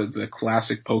the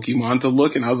classic Pokemon to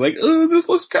look, and I was like, this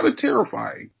looks kind of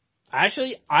terrifying.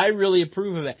 Actually, I really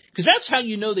approve of that, because that's how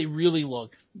you know they really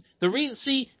look.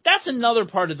 That's another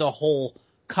part of the whole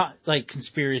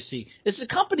conspiracy. Is the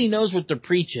company knows what they're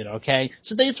preaching, okay?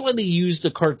 So that's why they use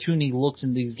the cartoony looks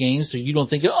in these games, so you don't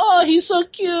think, oh, he's so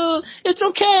cute. It's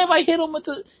okay if I hit him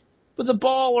with a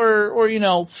ball or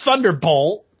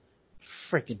Thunderbolt.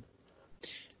 Freaking.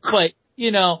 But,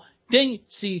 then you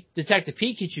see Detective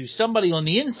Pikachu, somebody on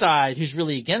the inside who's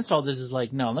really against all this is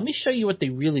like, no, let me show you what they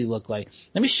really look like.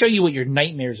 Let me show you what your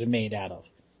nightmares are made out of.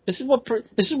 This is what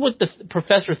the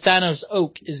Professor Thanos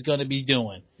Oak is going to be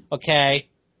doing, okay?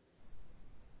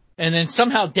 And then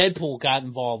somehow Deadpool got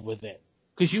involved with it.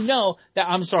 Because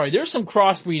there's some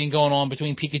crossbreeding going on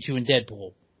between Pikachu and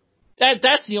Deadpool.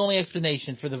 That's the only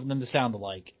explanation for them to sound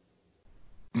alike.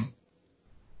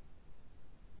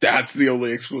 That's the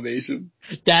only explanation?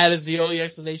 That is the only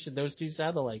explanation. Those two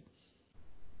sound alike.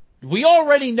 We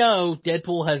already know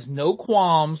Deadpool has no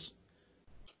qualms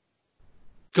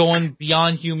going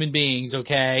beyond human beings,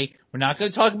 okay? We're not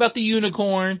going to talk about the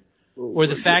unicorn. Or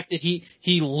the fact that he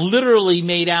literally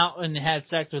made out and had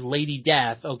sex with Lady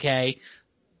Death, okay?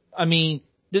 I mean,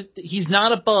 he's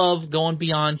not above going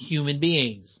beyond human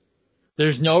beings.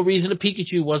 There's no reason a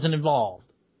Pikachu wasn't involved.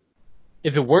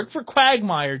 If it worked for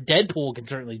Quagmire, Deadpool can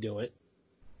certainly do it.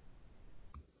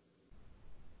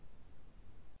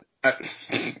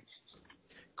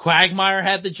 Quagmire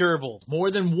had the gerbil. More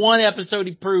than one episode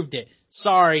he proved it.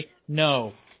 Sorry,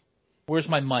 no. Where's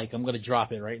my mic? I'm going to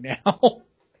drop it right now.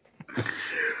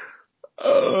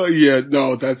 Yeah,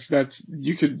 no, that's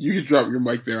you could drop your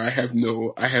mic there. I have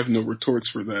no retorts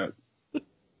for that.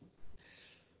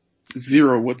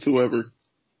 Zero whatsoever.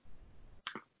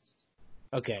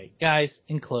 Okay, guys,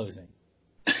 in closing.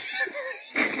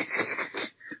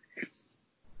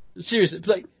 Seriously,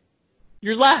 like,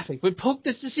 you're laughing, but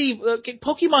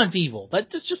Pokemon's evil.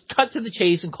 Let's just cut to the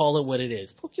chase and call it what it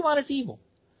is. Pokemon is evil.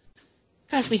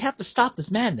 Guys, we have to stop this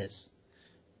madness.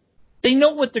 They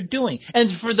know what they're doing.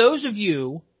 And for those of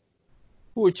you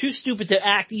who are too stupid to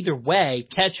act either way,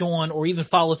 catch on, or even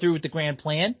follow through with the grand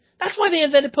plan, that's why they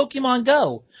invented Pokemon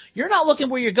Go. You're not looking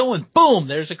where you're going. Boom,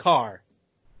 there's a car.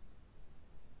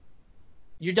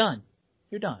 You're done.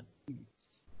 You're done.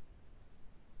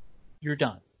 You're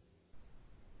done.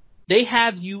 They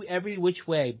have you every which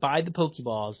way by the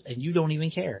Pokeballs, and you don't even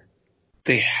care.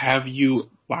 They have you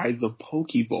by the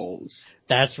Pokeballs.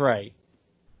 That's right.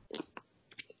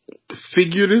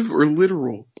 Figurative or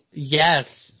literal?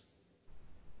 Yes.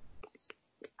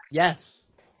 Yes.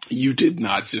 You did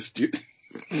not just do...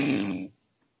 I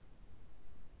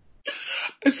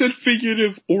said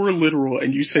figurative or literal,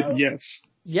 and you said yes.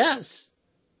 Yes.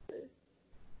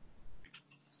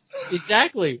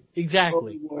 Exactly. Oh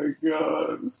my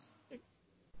god.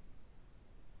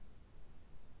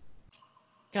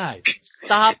 Guys,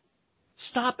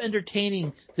 stop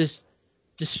entertaining this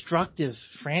destructive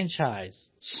franchise.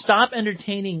 Stop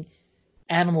entertaining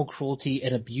animal cruelty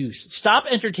and abuse. Stop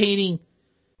entertaining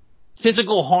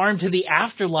physical harm to the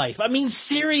afterlife. I mean,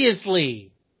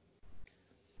 seriously.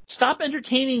 Stop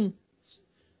entertaining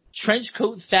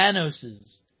trenchcoat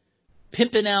Thanoses,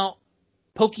 pimping out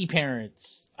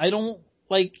Pokeparents. I don't,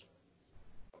 like...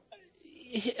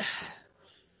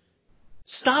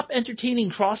 Stop entertaining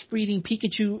crossbreeding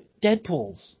Pikachu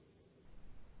Deadpools.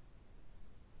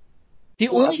 The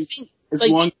only thing... As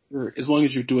long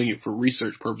as you're doing it for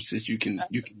research purposes, you can.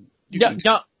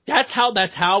 No, that's how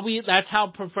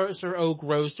Professor Oak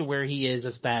rose to where he is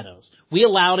as Thanos. We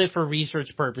allowed it for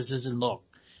research purposes, and look,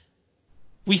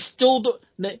 we still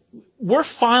we're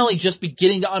finally just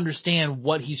beginning to understand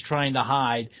what he's trying to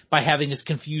hide by having us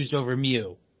confused over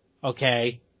Mew.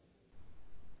 Okay?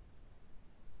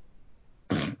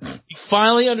 You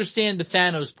finally understand the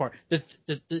Thanos part.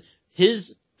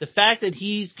 The fact that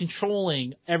he's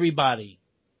controlling everybody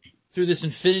through this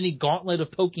infinity gauntlet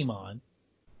of Pokemon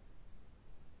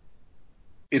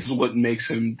is what makes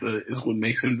him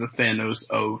the Thanos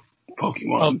of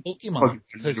Pokemon.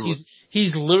 Because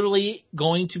he's literally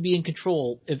going to be in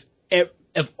control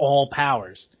of all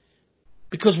powers.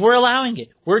 Because we're allowing it.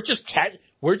 We're just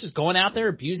going out there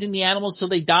abusing the animals till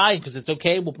they die because it's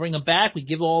okay. We'll bring them back. We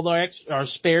give all our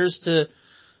spares to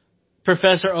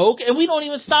Professor Oak, and we don't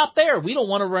even stop there. We don't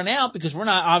want to run out because we're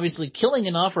not obviously killing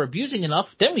enough or abusing enough.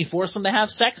 Then we force them to have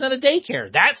sex at a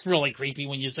daycare. That's really creepy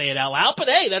when you say it out loud, but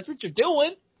hey, that's what you're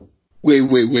doing. Wait,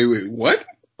 what?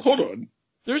 Hold on.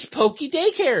 There's Poke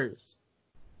daycares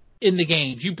in the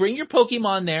games. You bring your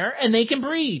Pokemon there, and they can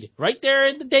breed right there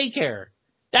in the daycare.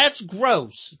 That's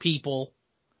gross, people.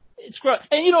 It's gross.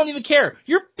 And you don't even care.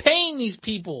 You're paying these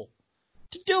people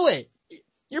to do it.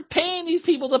 You're paying these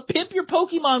people to pimp your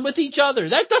Pokemon with each other.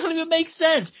 That doesn't even make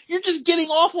sense. You're just getting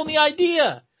off on the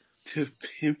idea. To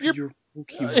pimp your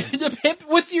Pokemon. To pimp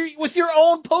with your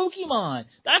own Pokemon.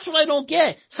 That's what I don't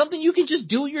get. Something you can just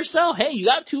do yourself. Hey, you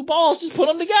got two balls, just put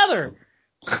them together.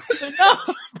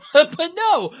 But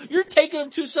no, you're taking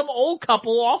them to some old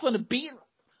couple off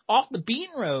the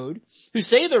beaten road who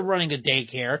say they're running a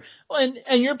daycare,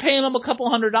 and you're paying them a couple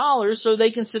 $100 so they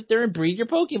can sit there and breed your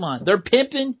Pokemon. They're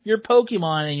pimping your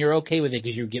Pokemon, and you're okay with it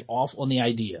because you get off on the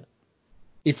idea.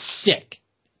 It's sick.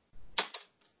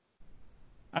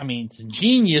 I mean, it's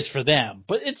ingenious for them,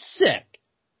 but it's sick.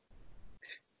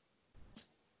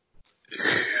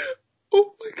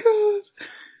 Oh my god.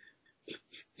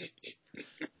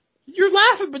 You're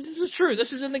laughing, but this is true.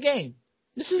 This is in the game.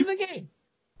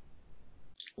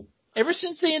 Ever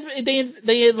since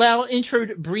they allow intro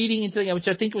breeding into the game, which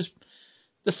I think was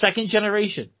the second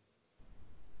generation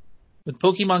with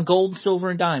Pokemon Gold, Silver,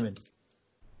 and Diamond.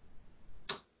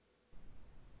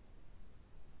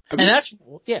 And that's,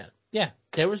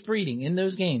 there was breeding in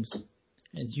those games.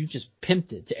 And you just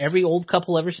pimped it to every old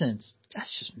couple ever since.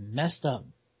 That's just messed up.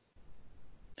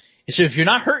 So if you're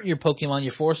not hurting your Pokemon,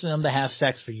 you're forcing them to have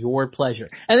sex for your pleasure.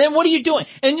 And then what are you doing?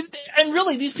 And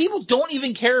really, these people don't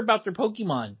even care about their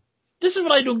Pokemon. This is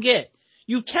what I don't get.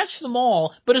 You catch them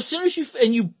all, but as soon as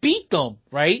you beat them,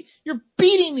 right? You're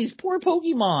beating these poor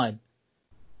Pokemon.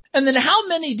 And then how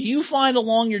many do you find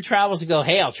along your travels to go,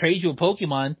 hey, I'll trade you a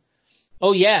Pokemon?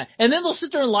 Oh, yeah. And then they'll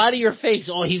sit there and lie to your face.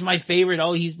 Oh, he's my favorite.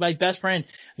 Oh, he's my best friend.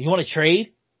 You want to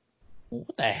trade? Well,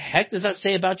 what the heck does that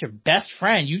say about your best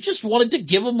friend? You just wanted to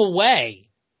give him away.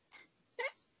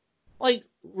 Like,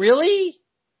 really?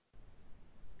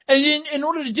 And in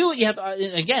order to do it, you have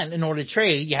to, again, in order to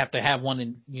trade, you have to have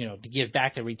one, to give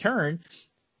back in return.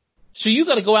 So you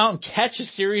got to go out and catch a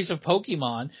series of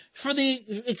Pokemon for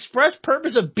the express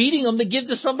purpose of beating them to give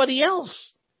to somebody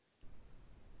else.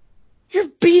 You're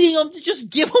beating them to just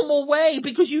give them away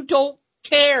because you don't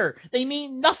care. They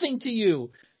mean nothing to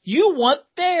you. You want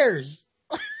theirs.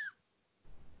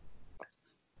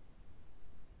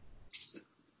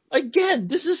 Again,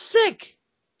 this is sick.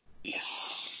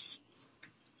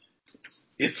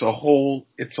 It's a whole,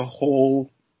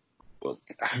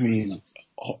 I mean,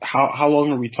 how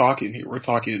long are we talking here? We're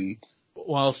talking...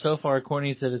 Well, so far,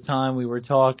 according to the time, we were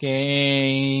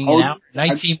talking an hour,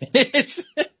 19 minutes.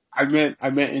 I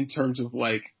meant in terms of,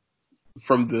 like,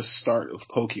 from the start of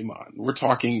Pokemon. We're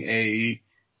talking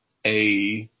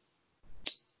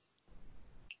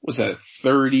was that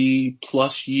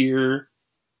 30-plus year?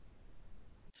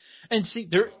 And see,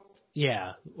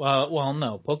 well,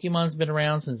 no. Pokemon's been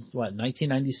around since,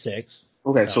 1996.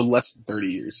 Okay, so less than 30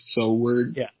 years. So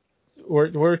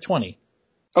we're 20.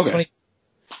 Okay. 20.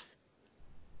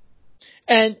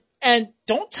 And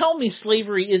don't tell me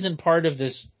slavery isn't part of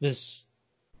this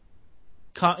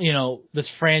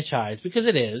franchise, because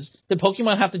it is. The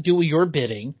Pokemon have to do your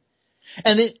bidding,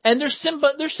 And there's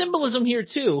symbolism here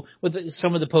too with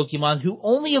some of the Pokemon who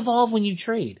only evolve when you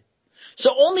trade.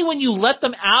 So only when you let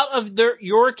them out of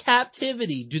your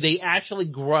captivity do they actually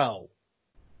grow.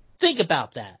 Think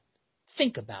about that.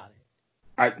 Think about it.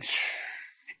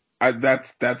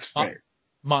 That's fair.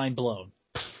 Mind blown.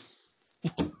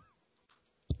 I'm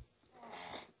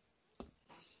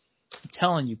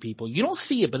telling you people, you don't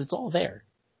see it, but it's all there.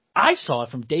 I saw it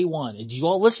from day one. And do you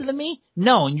all listen to me?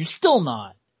 No, and you're still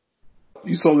not.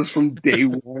 You saw this from day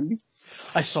one?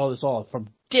 I saw this all from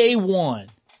day one.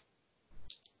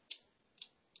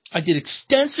 I did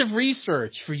extensive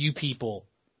research for you people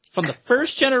from the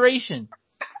first generation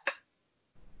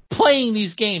playing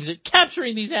these games and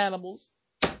capturing these animals.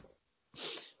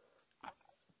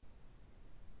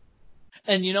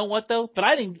 And you know what though? But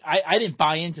I didn't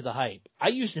buy into the hype. I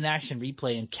used an action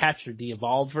replay and captured the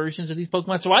evolved versions of these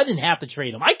Pokemon, so I didn't have to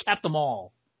trade them. I kept them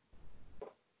all.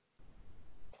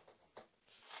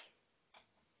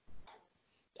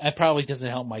 That probably doesn't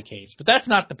help my case, but that's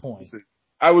not the point.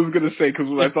 I was gonna say, because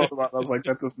when I thought about it, I was like,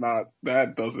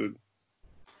 that doesn't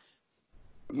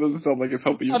sound like it's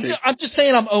helping your case. I'm just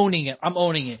saying I'm owning it. I'm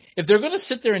owning it. If they're gonna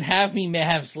sit there and have me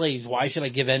have slaves, why should I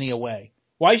give any away?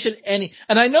 Why should any?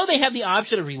 And I know they have the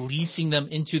option of releasing them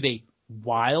into the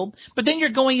wild, but then you're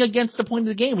going against the point of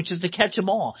the game, which is to catch them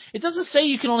all. It doesn't say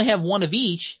you can only have one of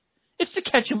each. It's to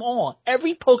catch them all.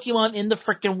 Every Pokemon in the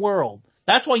frickin' world.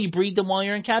 That's why you breed them while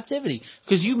you're in captivity,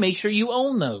 because you make sure you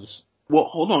own those. Well,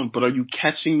 hold on, but are you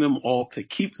catching them all to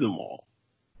keep them all?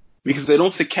 Because they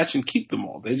don't say catch and keep them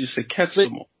all. They just say catch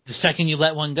them all. The second you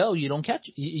let one go, you don't catch.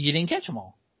 You didn't catch them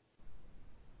all.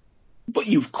 But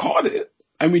you've caught it.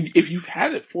 I mean, if you've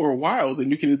had it for a while,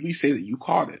 then you can at least say that you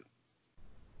caught it.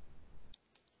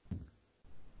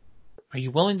 Are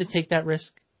you willing to take that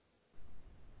risk?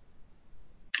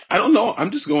 I don't know.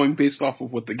 I'm just going based off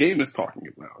of what the game is talking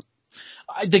about.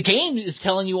 The game is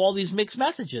telling you all these mixed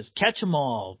messages. Catch them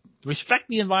all. Respect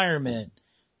the environment.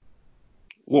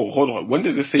 Whoa, hold on. When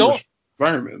did it say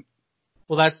environment?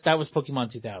 Well, that was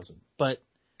Pokemon 2000. But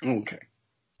okay,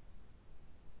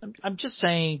 I'm just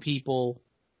saying, people,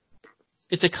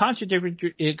 it's a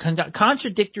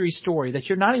contradictory story that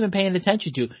you're not even paying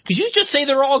attention to, because you just say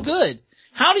they're all good.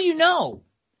 How do you know?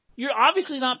 You're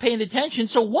obviously not paying attention.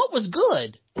 So what was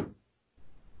good?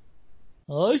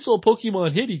 I saw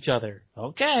Pokemon hit each other.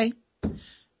 Okay.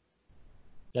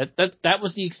 That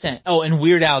was the extent. Oh, and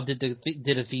Weird Al did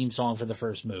a theme song for the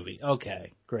first movie.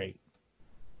 Okay, great.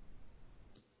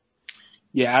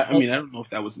 Yeah, I mean, I don't know if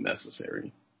that was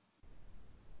necessary.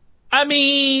 I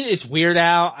mean, it's Weird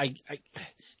Al.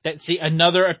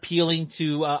 Another appealing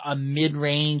to a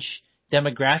mid-range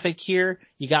demographic here.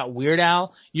 You got Weird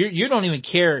Al. You don't even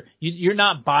care. You're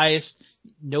not biased.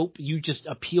 Nope. You just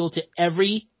appeal to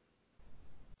every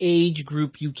age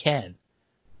group you can.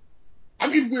 I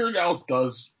mean, Weird Al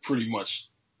does pretty much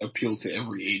appeal to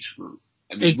every age group.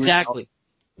 I mean, exactly.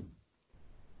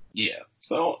 Yeah.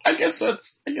 So I guess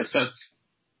that's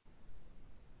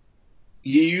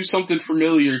you use something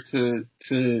familiar to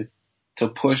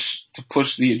push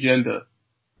the agenda.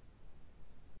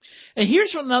 And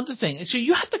here's another thing. So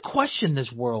you have to question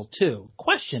this world too.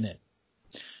 Question it.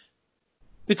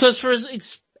 Because for as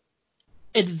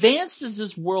advanced as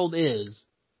this world is,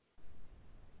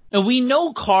 and we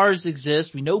know cars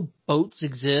exist, we know boats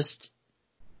exist,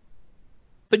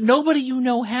 but nobody you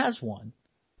know has one.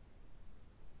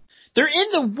 They're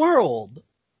in the world,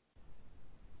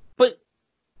 but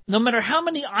no matter how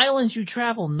many islands you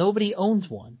travel, nobody owns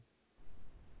one.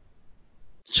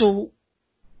 So,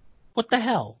 what the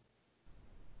hell?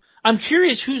 I'm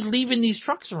curious who's leaving these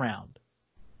trucks around.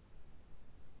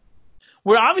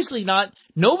 We're obviously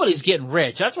nobody's getting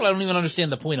rich. That's what I don't even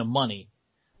understand the point of money.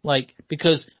 Like,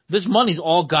 because this money's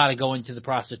all gotta go into the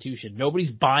prostitution. Nobody's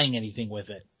buying anything with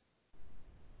it.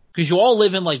 Because you all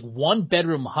live in like one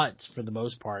bedroom huts for the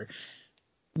most part.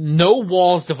 No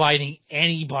walls dividing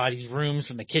anybody's rooms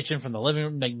from the kitchen, from the living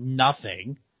room, like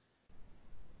nothing.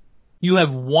 You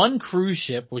have one cruise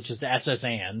ship, which is the SS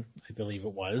Anne, I believe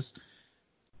it was.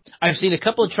 I've seen a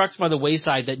couple of trucks by the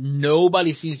wayside that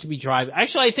nobody seems to be driving.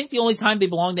 Actually, I think the only time they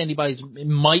belong to anybody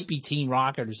might be Team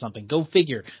Rocket or something. Go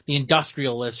figure. The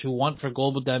industrialists who want for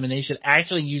global domination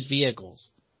actually use vehicles.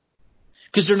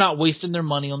 Because they're not wasting their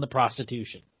money on the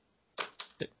prostitution.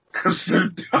 Because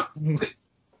they're dumb.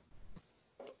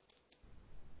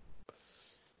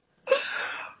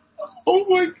 Oh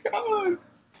my god.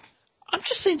 I'm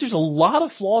just saying there's a lot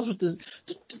of flaws with this.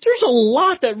 There's a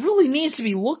lot that really needs to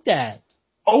be looked at.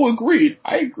 Oh, agreed.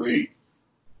 I agree.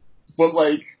 But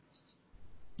like...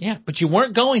 Yeah, but you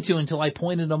weren't going to until I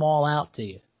pointed them all out to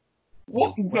you.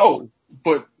 Well, no.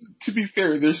 but to be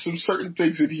fair, there's some certain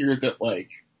things in here that like,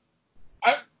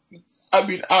 I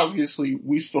mean, obviously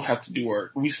we still have to do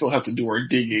our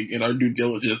digging and our due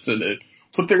diligence in it,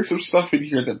 but there's some stuff in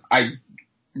here that I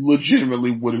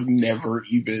legitimately would have never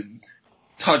even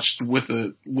touched with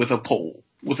a pole,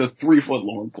 with a 3-foot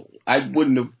long pole. I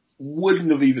wouldn't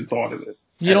have even thought of it.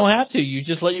 You don't have to. You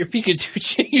just let your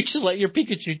Pikachu. You just let your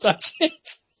Pikachu touch it.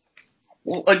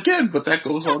 Well, again, but that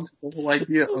goes on to the whole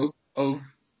idea of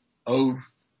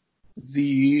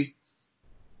the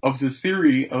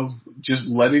theory of just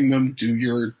letting them do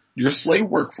your slave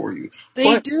work for you.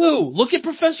 They do. Look at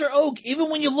Professor Oak.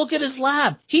 Even when you look at his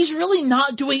lab, he's really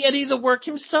not doing any of the work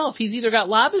himself. He's either got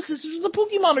lab assistants or the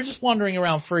Pokemon are just wandering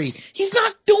around free. He's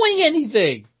not doing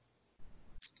anything.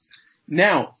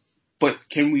 Now, but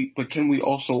can we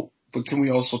also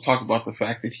talk about the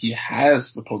fact that he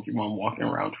has the Pokemon walking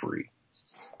around free?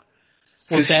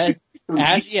 Well,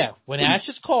 when Ash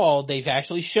is called, they've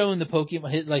actually shown the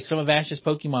Pokemon, like some of Ash's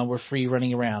Pokemon were free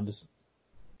running around,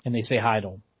 and they say hi to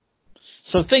him.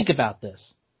 So think about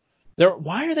this.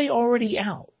 Why are they already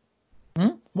out?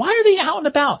 Why are they out and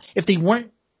about if they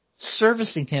weren't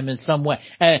servicing him in some way?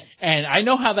 And I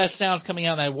know how that sounds coming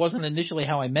out, and that wasn't initially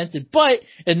how I meant it, but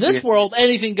in this world,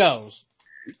 anything goes.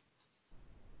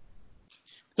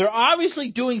 They're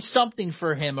obviously doing something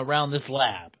for him around this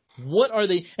lab. What are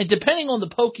they? And depending on the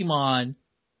Pokemon,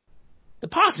 the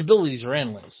possibilities are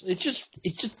endless. It's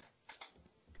just.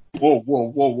 Whoa!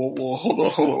 Hold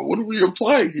on. What are we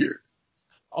implying here?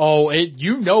 Oh,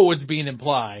 you know what's being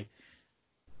implied.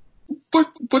 But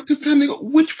depending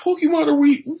on which Pokemon are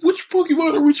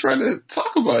we trying to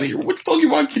talk about here? Which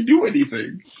Pokemon can do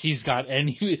anything? He's got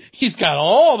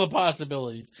all the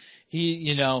possibilities.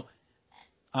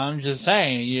 I'm just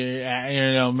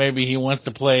saying, maybe he wants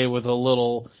to play with a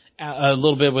little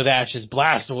bit with Ash's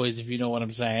Blastoise, if you know what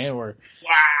I'm saying, or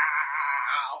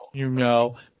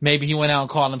wow, maybe he went out and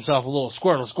called himself a little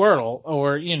Squirtle,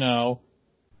 or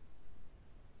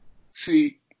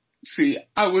See,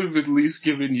 I would have at least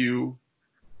given you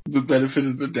the benefit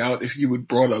of the doubt if you had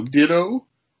brought up Ditto,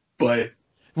 but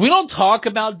we don't talk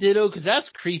about Ditto because that's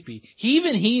creepy.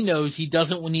 Even he knows he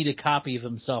doesn't need a copy of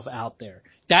himself out there.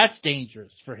 That's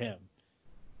dangerous for him.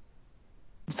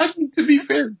 I mean, to be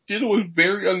fair, Ditto is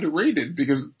very underrated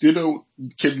because Ditto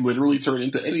can literally turn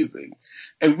into anything,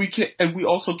 and we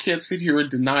also can't sit here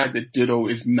and deny that Ditto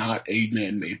is not a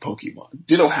man-made Pokemon.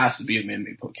 Ditto has to be a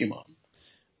man-made Pokemon,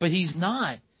 but he's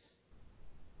not.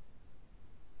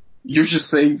 You're just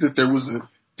saying that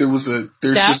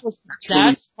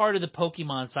that's part of the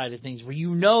Pokemon side of things, where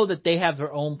that they have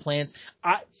their own plans.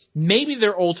 Maybe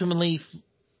they're ultimately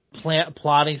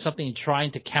plotting something and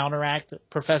trying to counteract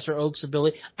Professor Oak's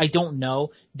ability. I don't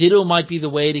know. Ditto might be the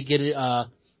way to get a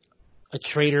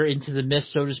traitor into the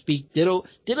mist, so to speak. Ditto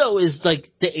is like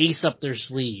the ace up their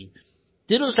sleeve.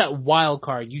 Ditto's that wild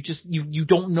card. You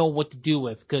don't know what to do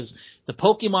with because the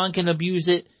Pokemon can abuse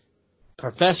it.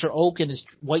 Professor Oak and his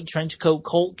white trench coat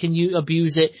Colt can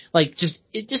abuse it. Like this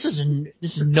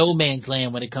is no man's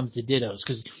land when it comes to Dittos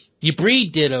because you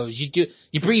breed Dittos,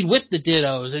 you breed with the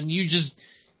Dittos, and you just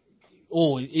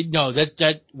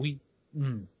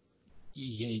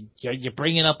you're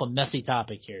bringing up a messy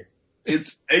topic here.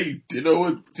 It's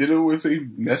Ditto is a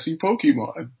messy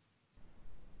Pokemon.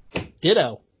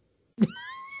 Ditto.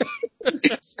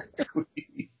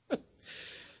 Exactly.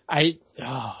 I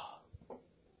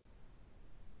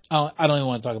don't even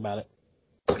want to talk about it.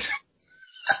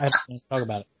 I don't want to talk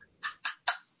about it.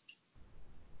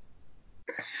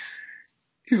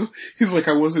 He's like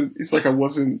I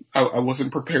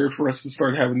wasn't prepared for us to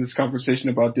start having this conversation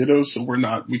about Ditto, so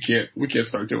we can't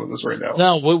start doing this right now.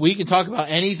 No, we can talk about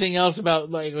anything else about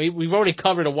we've already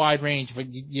covered a wide range, but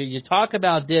you talk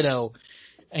about Ditto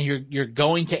and you're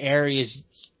going to areas.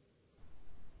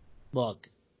 Look,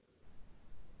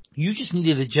 you just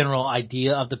needed a general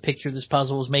idea of the picture this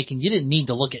puzzle was making. You didn't need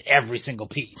to look at every single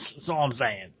piece. That's all I'm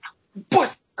saying.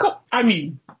 But I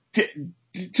mean,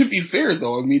 to be fair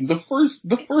though, I mean the first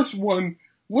one.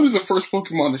 What is the first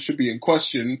Pokemon that should be in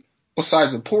question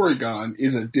besides a Porygon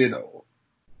is a Ditto.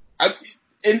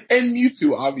 And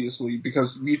Mewtwo obviously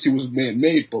because Mewtwo was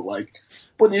man-made, but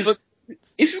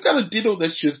if you've got a Ditto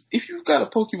if you've got a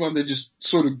Pokemon that just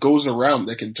sort of goes around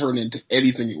that can turn into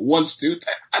anything it wants to,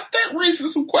 that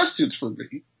raises some questions for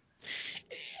me.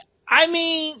 I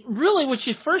mean, really what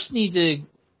you first need to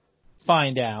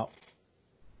find out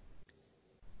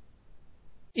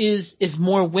is if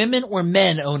more women or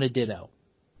men own a Ditto.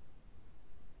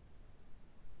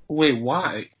 Wait,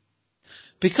 why?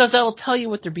 Because that'll tell you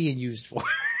what they're being used for.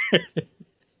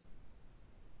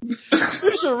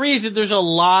 There's a reason there's a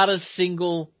lot of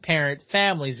single parent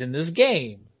families in this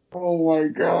game. Oh my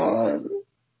god.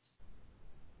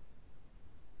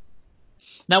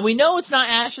 Now we know it's not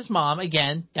Ash's mom.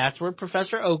 Again, that's where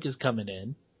Professor Oak is coming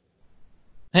in.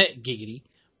 Giggity.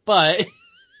 But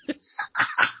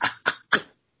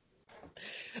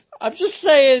I'm just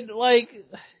saying, like,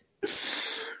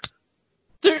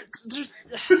 there's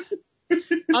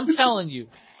I'm telling you,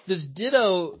 this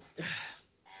Ditto's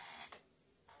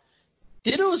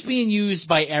being used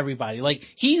by everybody. Like,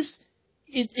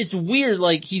 it's weird.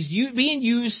 Like, he's being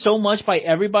used so much by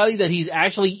everybody that he's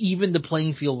actually evened the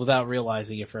playing field without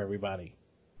realizing it for everybody.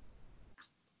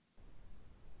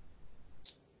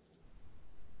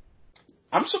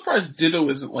 I'm surprised Ditto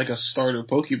isn't like a starter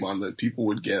Pokemon that people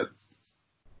would get.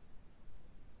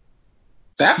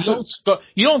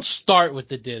 You don't start with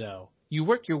the Ditto. You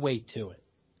work your way to it.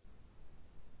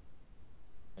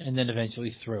 And then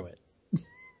eventually through it.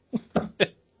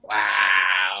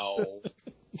 Wow.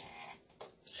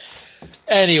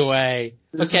 Anyway,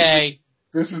 okay.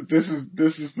 This is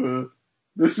the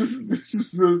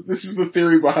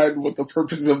theory behind what the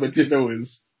purpose of a Ditto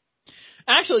is.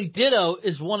 Actually, Ditto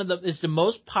is the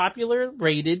most popular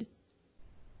rated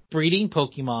breeding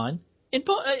Pokemon in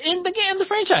the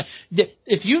franchise.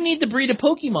 If you need to breed a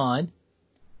Pokemon,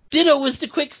 Ditto is the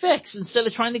quick fix. Instead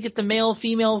of trying to get the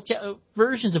male-female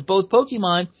versions of both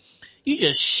Pokemon, you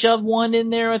just shove one in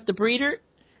there at the breeder.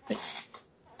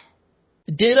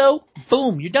 Ditto,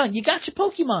 boom, you're done. You got your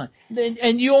Pokemon.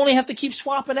 And you only have to keep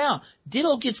swapping out.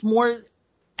 Ditto gets more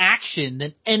action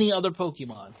than any other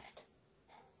Pokemon.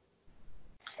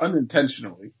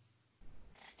 Unintentionally.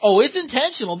 Oh, it's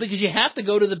intentional because you have to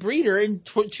go to the breeder and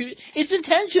it's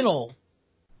intentional.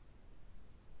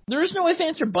 There is no ifs,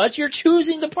 ands, or buts. You're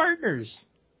choosing the partners.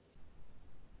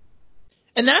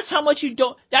 And that's how much you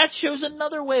don't... That shows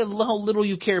another way of how little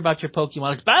you care about your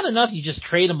Pokemon. It's bad enough you just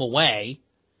trade them away.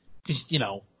 Because,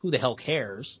 who the hell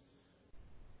cares?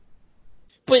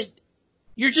 But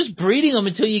you're just breeding them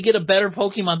until you get a better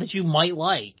Pokemon that you might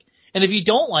like. And if you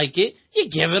don't like it, you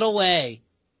give it away.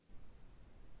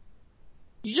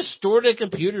 You just store it in a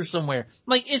computer somewhere.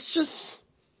 Like, it's just...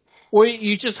 Or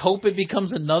you just hope it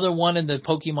becomes another one in the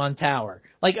Pokemon Tower.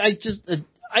 Like, I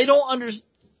don't understand.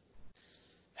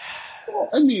 Well,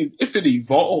 I mean, if it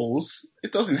evolves,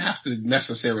 it doesn't have to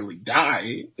necessarily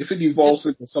die. If it evolves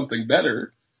into something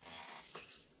better.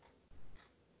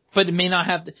 But it may not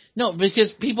have to. No,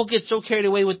 because people get so carried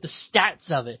away with the stats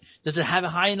of it. Does it have a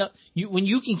high enough? When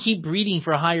you can keep breeding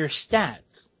for higher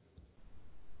stats.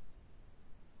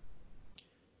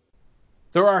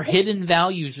 There are hidden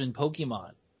values in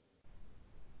Pokemon.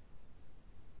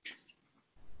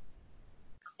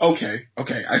 Okay.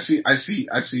 I see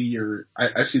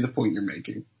the point you're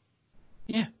making.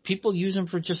 Yeah, people use them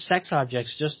for just sex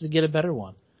objects just to get a better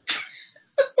one.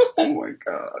 Oh my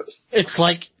god. It's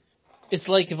like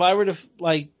if I were to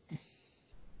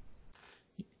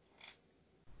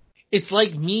it's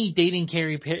like me dating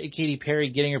Katy Perry,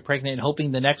 getting her pregnant, and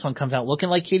hoping the next one comes out looking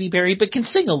like Katy Perry, but can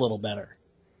sing a little better.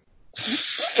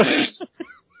 That's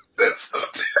so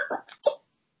terrible.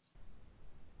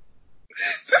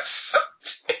 That's so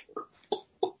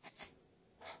terrible.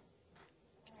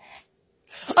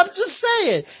 I'm just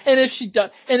saying. And if she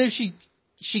does, and if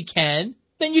she can,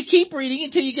 then you keep reading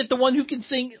until you get the one who can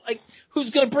sing, like, who's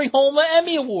going to bring home the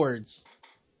Emmy Awards.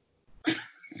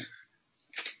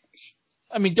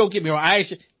 I mean, don't get me wrong.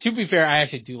 To be fair, I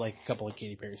actually do like a couple of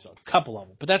Katy Perry songs, a couple of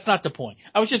them, but that's not the point.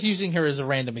 I was just using her as a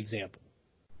random example.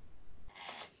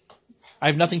 I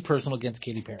have nothing personal against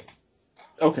Katy Perry.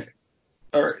 Okay.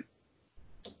 All right.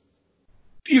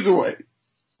 Either way.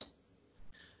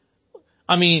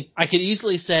 I mean, I could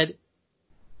easily said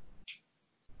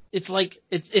it's like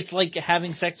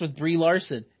having sex with Brie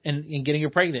Larson and getting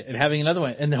her pregnant and having another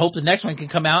one and hope the next one can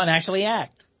come out and actually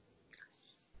act.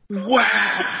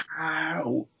 Wow.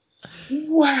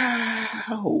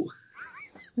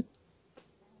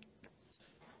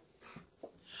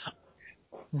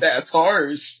 That's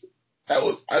harsh. That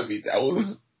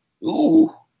was, ooh.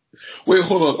 Wait,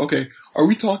 hold on. Okay. Are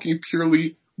we talking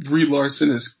purely Brie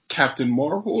Larson as Captain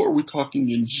Marvel, or are we talking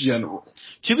in general?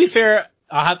 To be fair,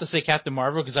 I'll have to say Captain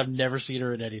Marvel because I've never seen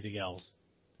her in anything else.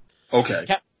 Okay.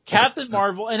 Captain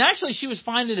Marvel, and actually she was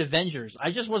fine in Avengers.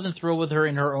 I just wasn't thrilled with her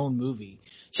in her own movie.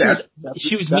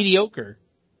 She was mediocre.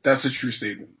 That's a true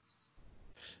statement.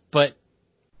 But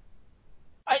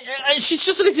she's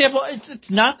just an example. It's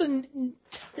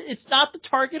not to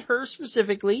target her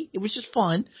specifically. It was just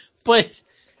fun, but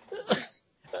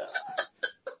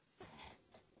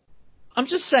I'm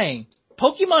just saying,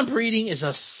 Pokemon breeding is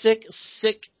a sick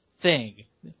thing.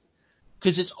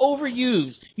 because it's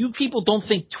overused. You people don't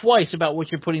think twice about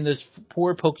what you're putting this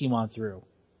poor Pokemon through.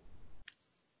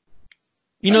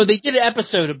 You know, they did an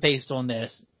episode based on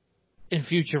this in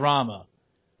Futurama,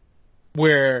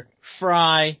 where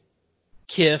Fry,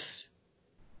 Kif,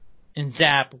 and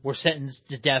Zap were sentenced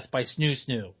to death by Snoo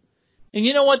Snoo. And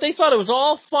you know what? They thought it was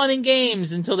all fun and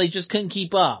games until they just couldn't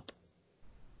keep up.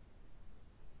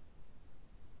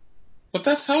 But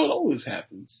that's how it always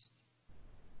happens.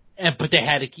 But they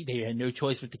had no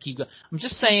choice but to keep going. I'm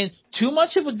just saying, too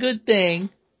much of a good thing,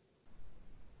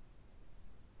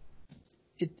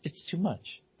 it's too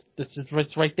much.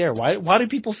 It's right there. Why do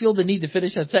people feel the need to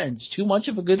finish that sentence? Too much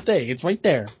of a good thing. It's right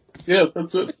there. Yeah,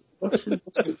 that's it. That's it.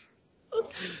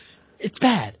 It's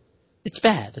bad. It's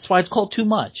bad. That's why it's called too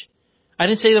much. I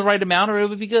didn't say the right amount or it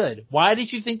would be good. Why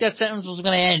did you think that sentence was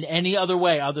going to end any other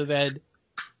way other than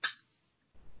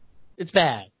it's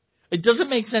bad? It doesn't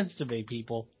make sense to me,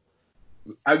 people.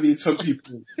 I mean, some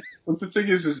people, but the thing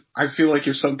is I feel like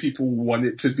if some people want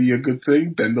it to be a good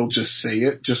thing, then they'll just say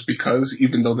it just because,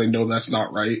 even though they know that's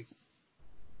not right.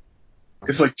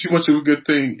 It's like too much of a good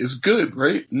thing is good,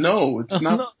 right? No, it's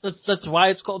not. No, that's why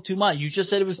it's called too much. You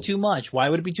just said it was too much. Why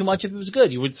would it be too much if it was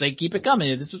good? You would say, keep it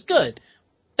coming. This is good.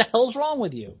 What the hell's wrong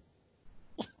with you?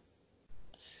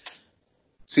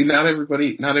 See, not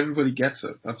everybody gets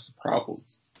it. That's the problem.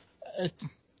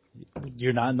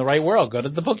 You're not in the right world. Go to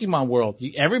the Pokemon world.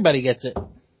 Everybody gets it.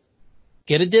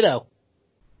 Get a Ditto.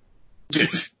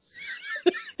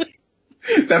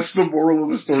 That's the moral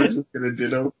of the story. Just get a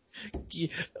Ditto.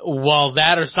 Well,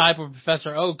 that or Cyber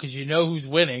Professor Oak, because you know who's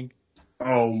winning.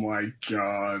 Oh my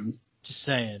god. Just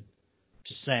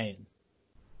saying.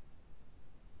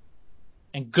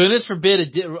 And goodness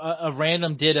forbid a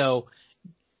random Ditto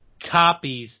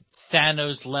copies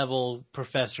Thanos level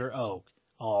Professor Oak.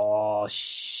 Oh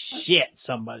shit!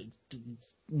 Somebody.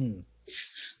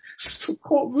 Still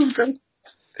call this guy.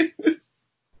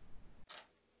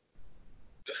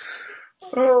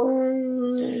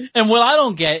 And what I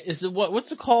don't get is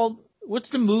what's it called?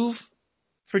 What's the move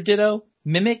for Ditto?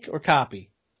 Mimic or copy?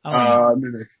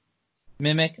 Mimic.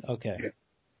 Mimic? Okay. Yeah.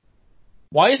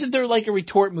 Why isn't there like a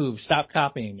retort move? Stop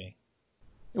copying me.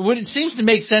 It seems to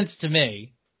make sense to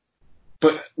me.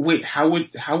 But wait, how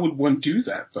would one do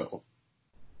that though?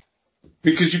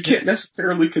 Because you can't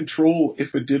necessarily control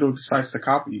if a Ditto decides to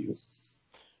copy you.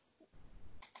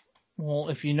 Well,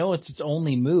 if you know it's its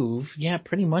only move, yeah,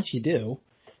 pretty much you do.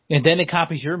 And then it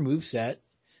copies your moveset.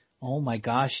 Oh my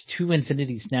gosh, 2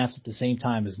 Infinity Snaps at the same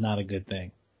time is not a good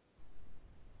thing.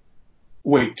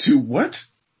 Wait, 2 what?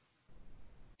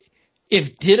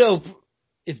 If Ditto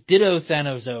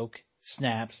Thanos Oak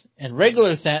snaps and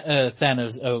regular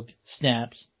Thanos Oak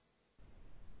snaps.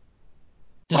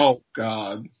 Oh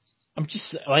god. I'm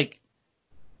just like,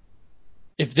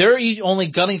 if they're only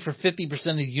gunning for 50%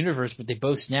 of the universe, but they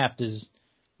both snap, does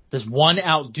one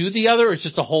outdo the other, or is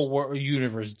just the whole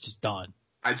universe just done?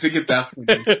 I think at that point,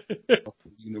 the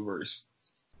universe,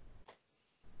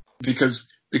 because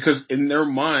in their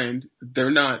mind, they're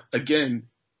not, again,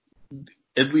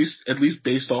 at least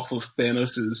based off of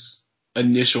Thanos'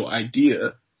 initial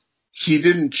idea, he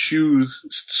didn't choose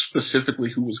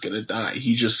specifically who was going to die.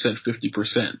 He just said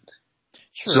 50%.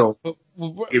 Sure. So,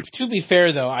 but to be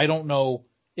fair, though, I don't know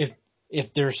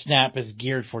if their snap is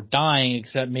geared for dying,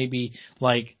 except maybe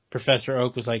like Professor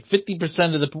Oak was like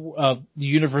 50% of the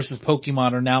universe's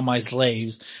Pokemon are now my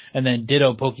slaves, and then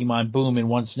Ditto Pokemon, boom, in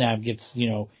one snap gets,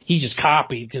 he just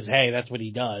copied because hey, that's what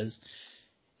he does.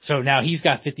 So now he's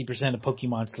got 50% of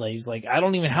Pokemon slaves. Like, how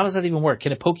does that even work?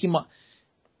 Can a Pokemon?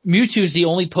 Mewtwo's the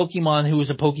only Pokemon who was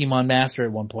a Pokemon master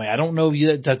at one point. I don't know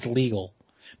if that's legal,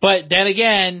 but then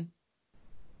again.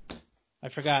 I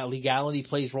forgot, legality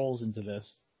plays roles into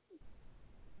this.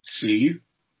 See?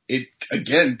 It,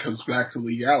 again, comes back to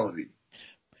legality.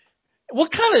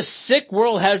 What kind of sick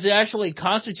world has actually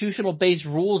constitutional-based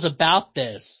rules about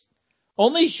this?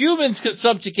 Only humans can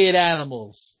subjugate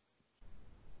animals.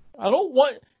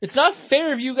 It's not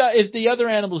fair if the other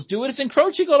animals do it. It's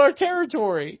encroaching on our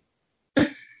territory.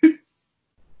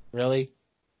 Really?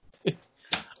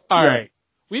 All right.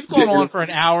 We've gone on for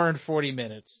an hour and 40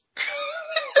 minutes.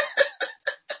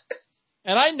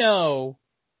 And I know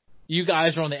you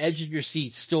guys are on the edge of your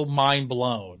seats, still mind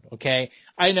blown, okay?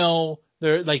 I know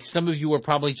some of you are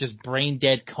probably just brain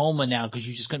dead coma now because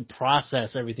you just couldn't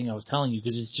process everything I was telling you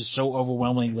because it's just so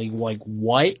overwhelmingly like,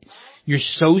 what? You're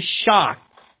so shocked.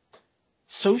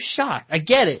 So shocked. I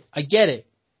get it.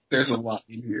 There's a lot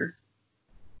in here.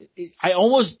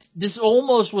 This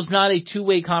almost was not a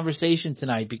two-way conversation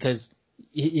tonight because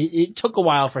it took a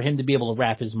while for him to be able to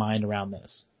wrap his mind around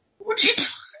this. What are you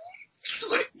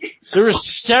There were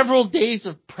several days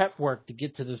of prep work to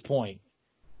get to this point.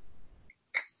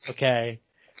 Okay?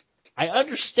 I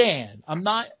understand. I'm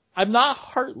not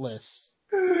heartless.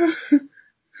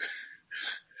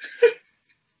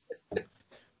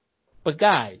 But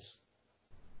guys,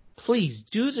 please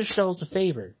do yourselves a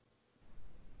favor.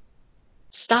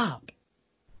 Stop.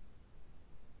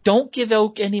 Don't give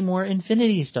Oak any more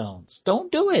Infinity Stones.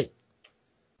 Don't do it.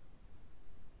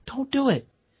 Don't do it.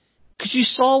 Because you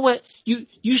saw what you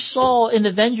saw in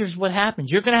Avengers what happened.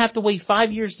 You're going to have to wait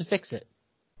 5 years to fix it.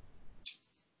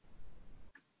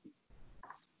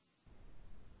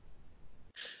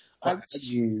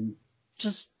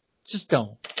 Just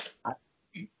don't.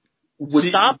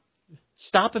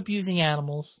 Stop abusing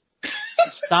animals.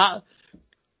 Stop.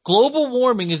 Global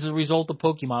warming is a result of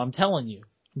Pokemon. I'm telling you.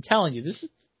 This is.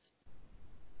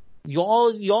 You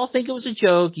all think it was a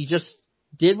joke. You just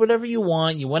did whatever you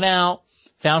want. You went out,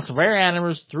 found some rare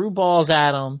animals, threw balls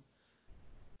at them.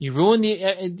 You ruined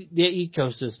the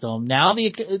ecosystem. Now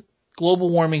the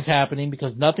global warming's happening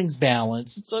because nothing's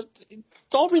balanced. It's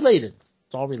all related.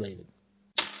 It's all related.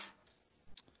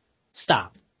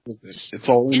 Stop. It's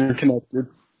all interconnected.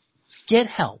 Get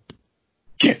help.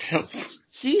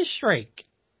 See a Shrike.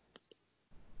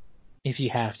 If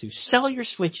you have to. Sell your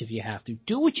Switch if you have to.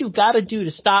 Do what you gotta do to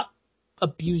stop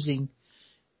abusing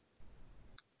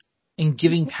and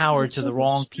giving power to the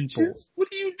wrong people. What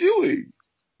are you doing?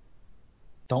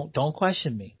 Don't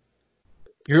question me.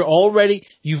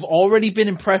 You've already been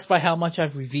impressed by how much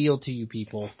I've revealed to you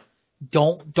people.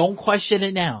 Don't question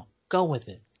it now. Go with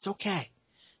it. It's okay.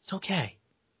 It's okay.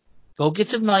 Go get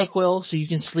some NyQuil so you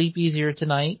can sleep easier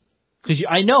tonight. Because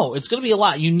I know it's going to be a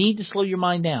lot. You need to slow your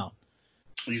mind down.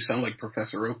 You sound like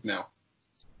Professor Oak now.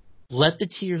 Let the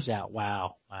tears out.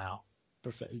 Wow.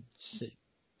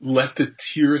 Let the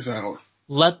tears out.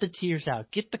 Let the tears out.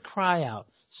 Get the cry out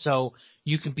so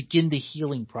you can begin the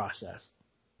healing process.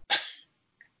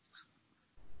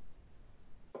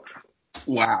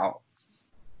 Wow.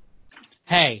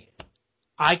 Hey,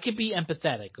 I could be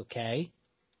empathetic, okay?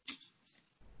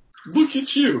 Look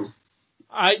at you.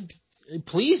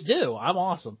 Please do. I'm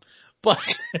awesome. But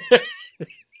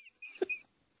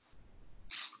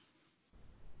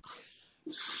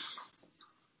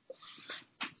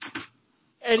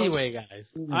anyway, guys,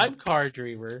 I'm Card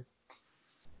Dreamer.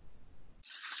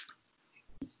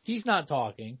 He's not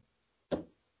talking.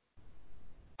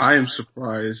 I am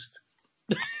surprised.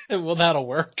 Well, that'll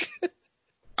work.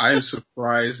 I am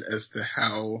surprised as to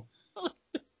how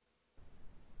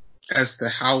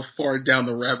far down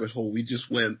the rabbit hole we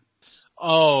just went.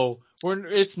 Oh,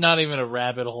 it's not even a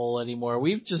rabbit hole anymore.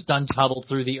 We've just done tunneled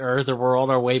through the earth and we're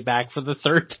on our way back for the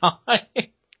third time.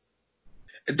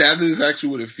 That is actually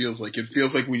what it feels like. It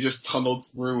feels like we just tunneled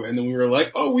through and then we were like,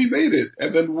 oh, we made it.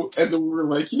 And then we were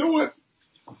like, you know what?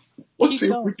 Let's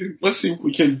see if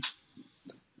we can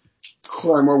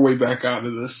climb our way back out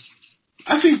of this.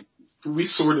 I think we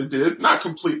sort of did. Not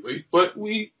completely, but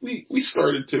we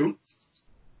started to.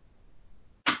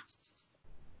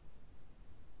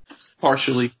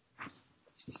 Partially.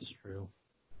 This is true.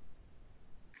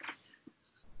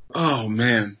 Oh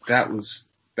man, that was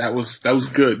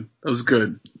good. That was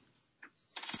good.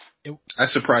 I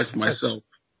surprised myself.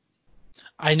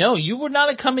 I know you were not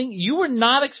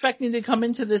expecting to come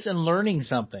into this and learning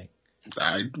something.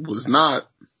 I was not.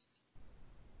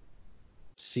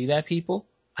 See that, people?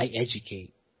 I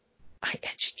educate.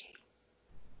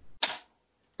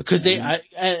 Because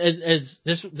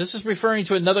this is referring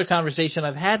to another conversation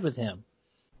I've had with him.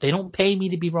 They don't pay me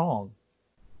to be wrong.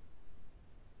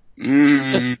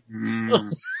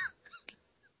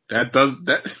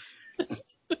 That.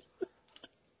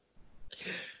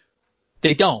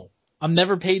 They don't. I'm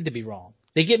never paid to be wrong.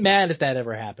 They get mad if that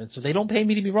ever happens, so they don't pay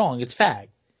me to be wrong. It's fact.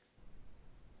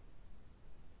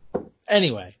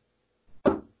 Anyway.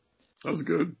 That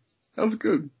was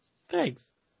good. Thanks.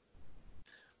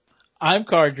 I'm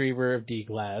Card Dreamer of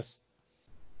D-Class.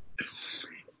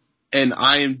 And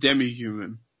I am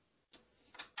Demi-Human.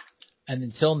 And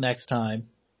until next time,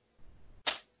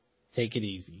 take it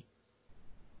easy.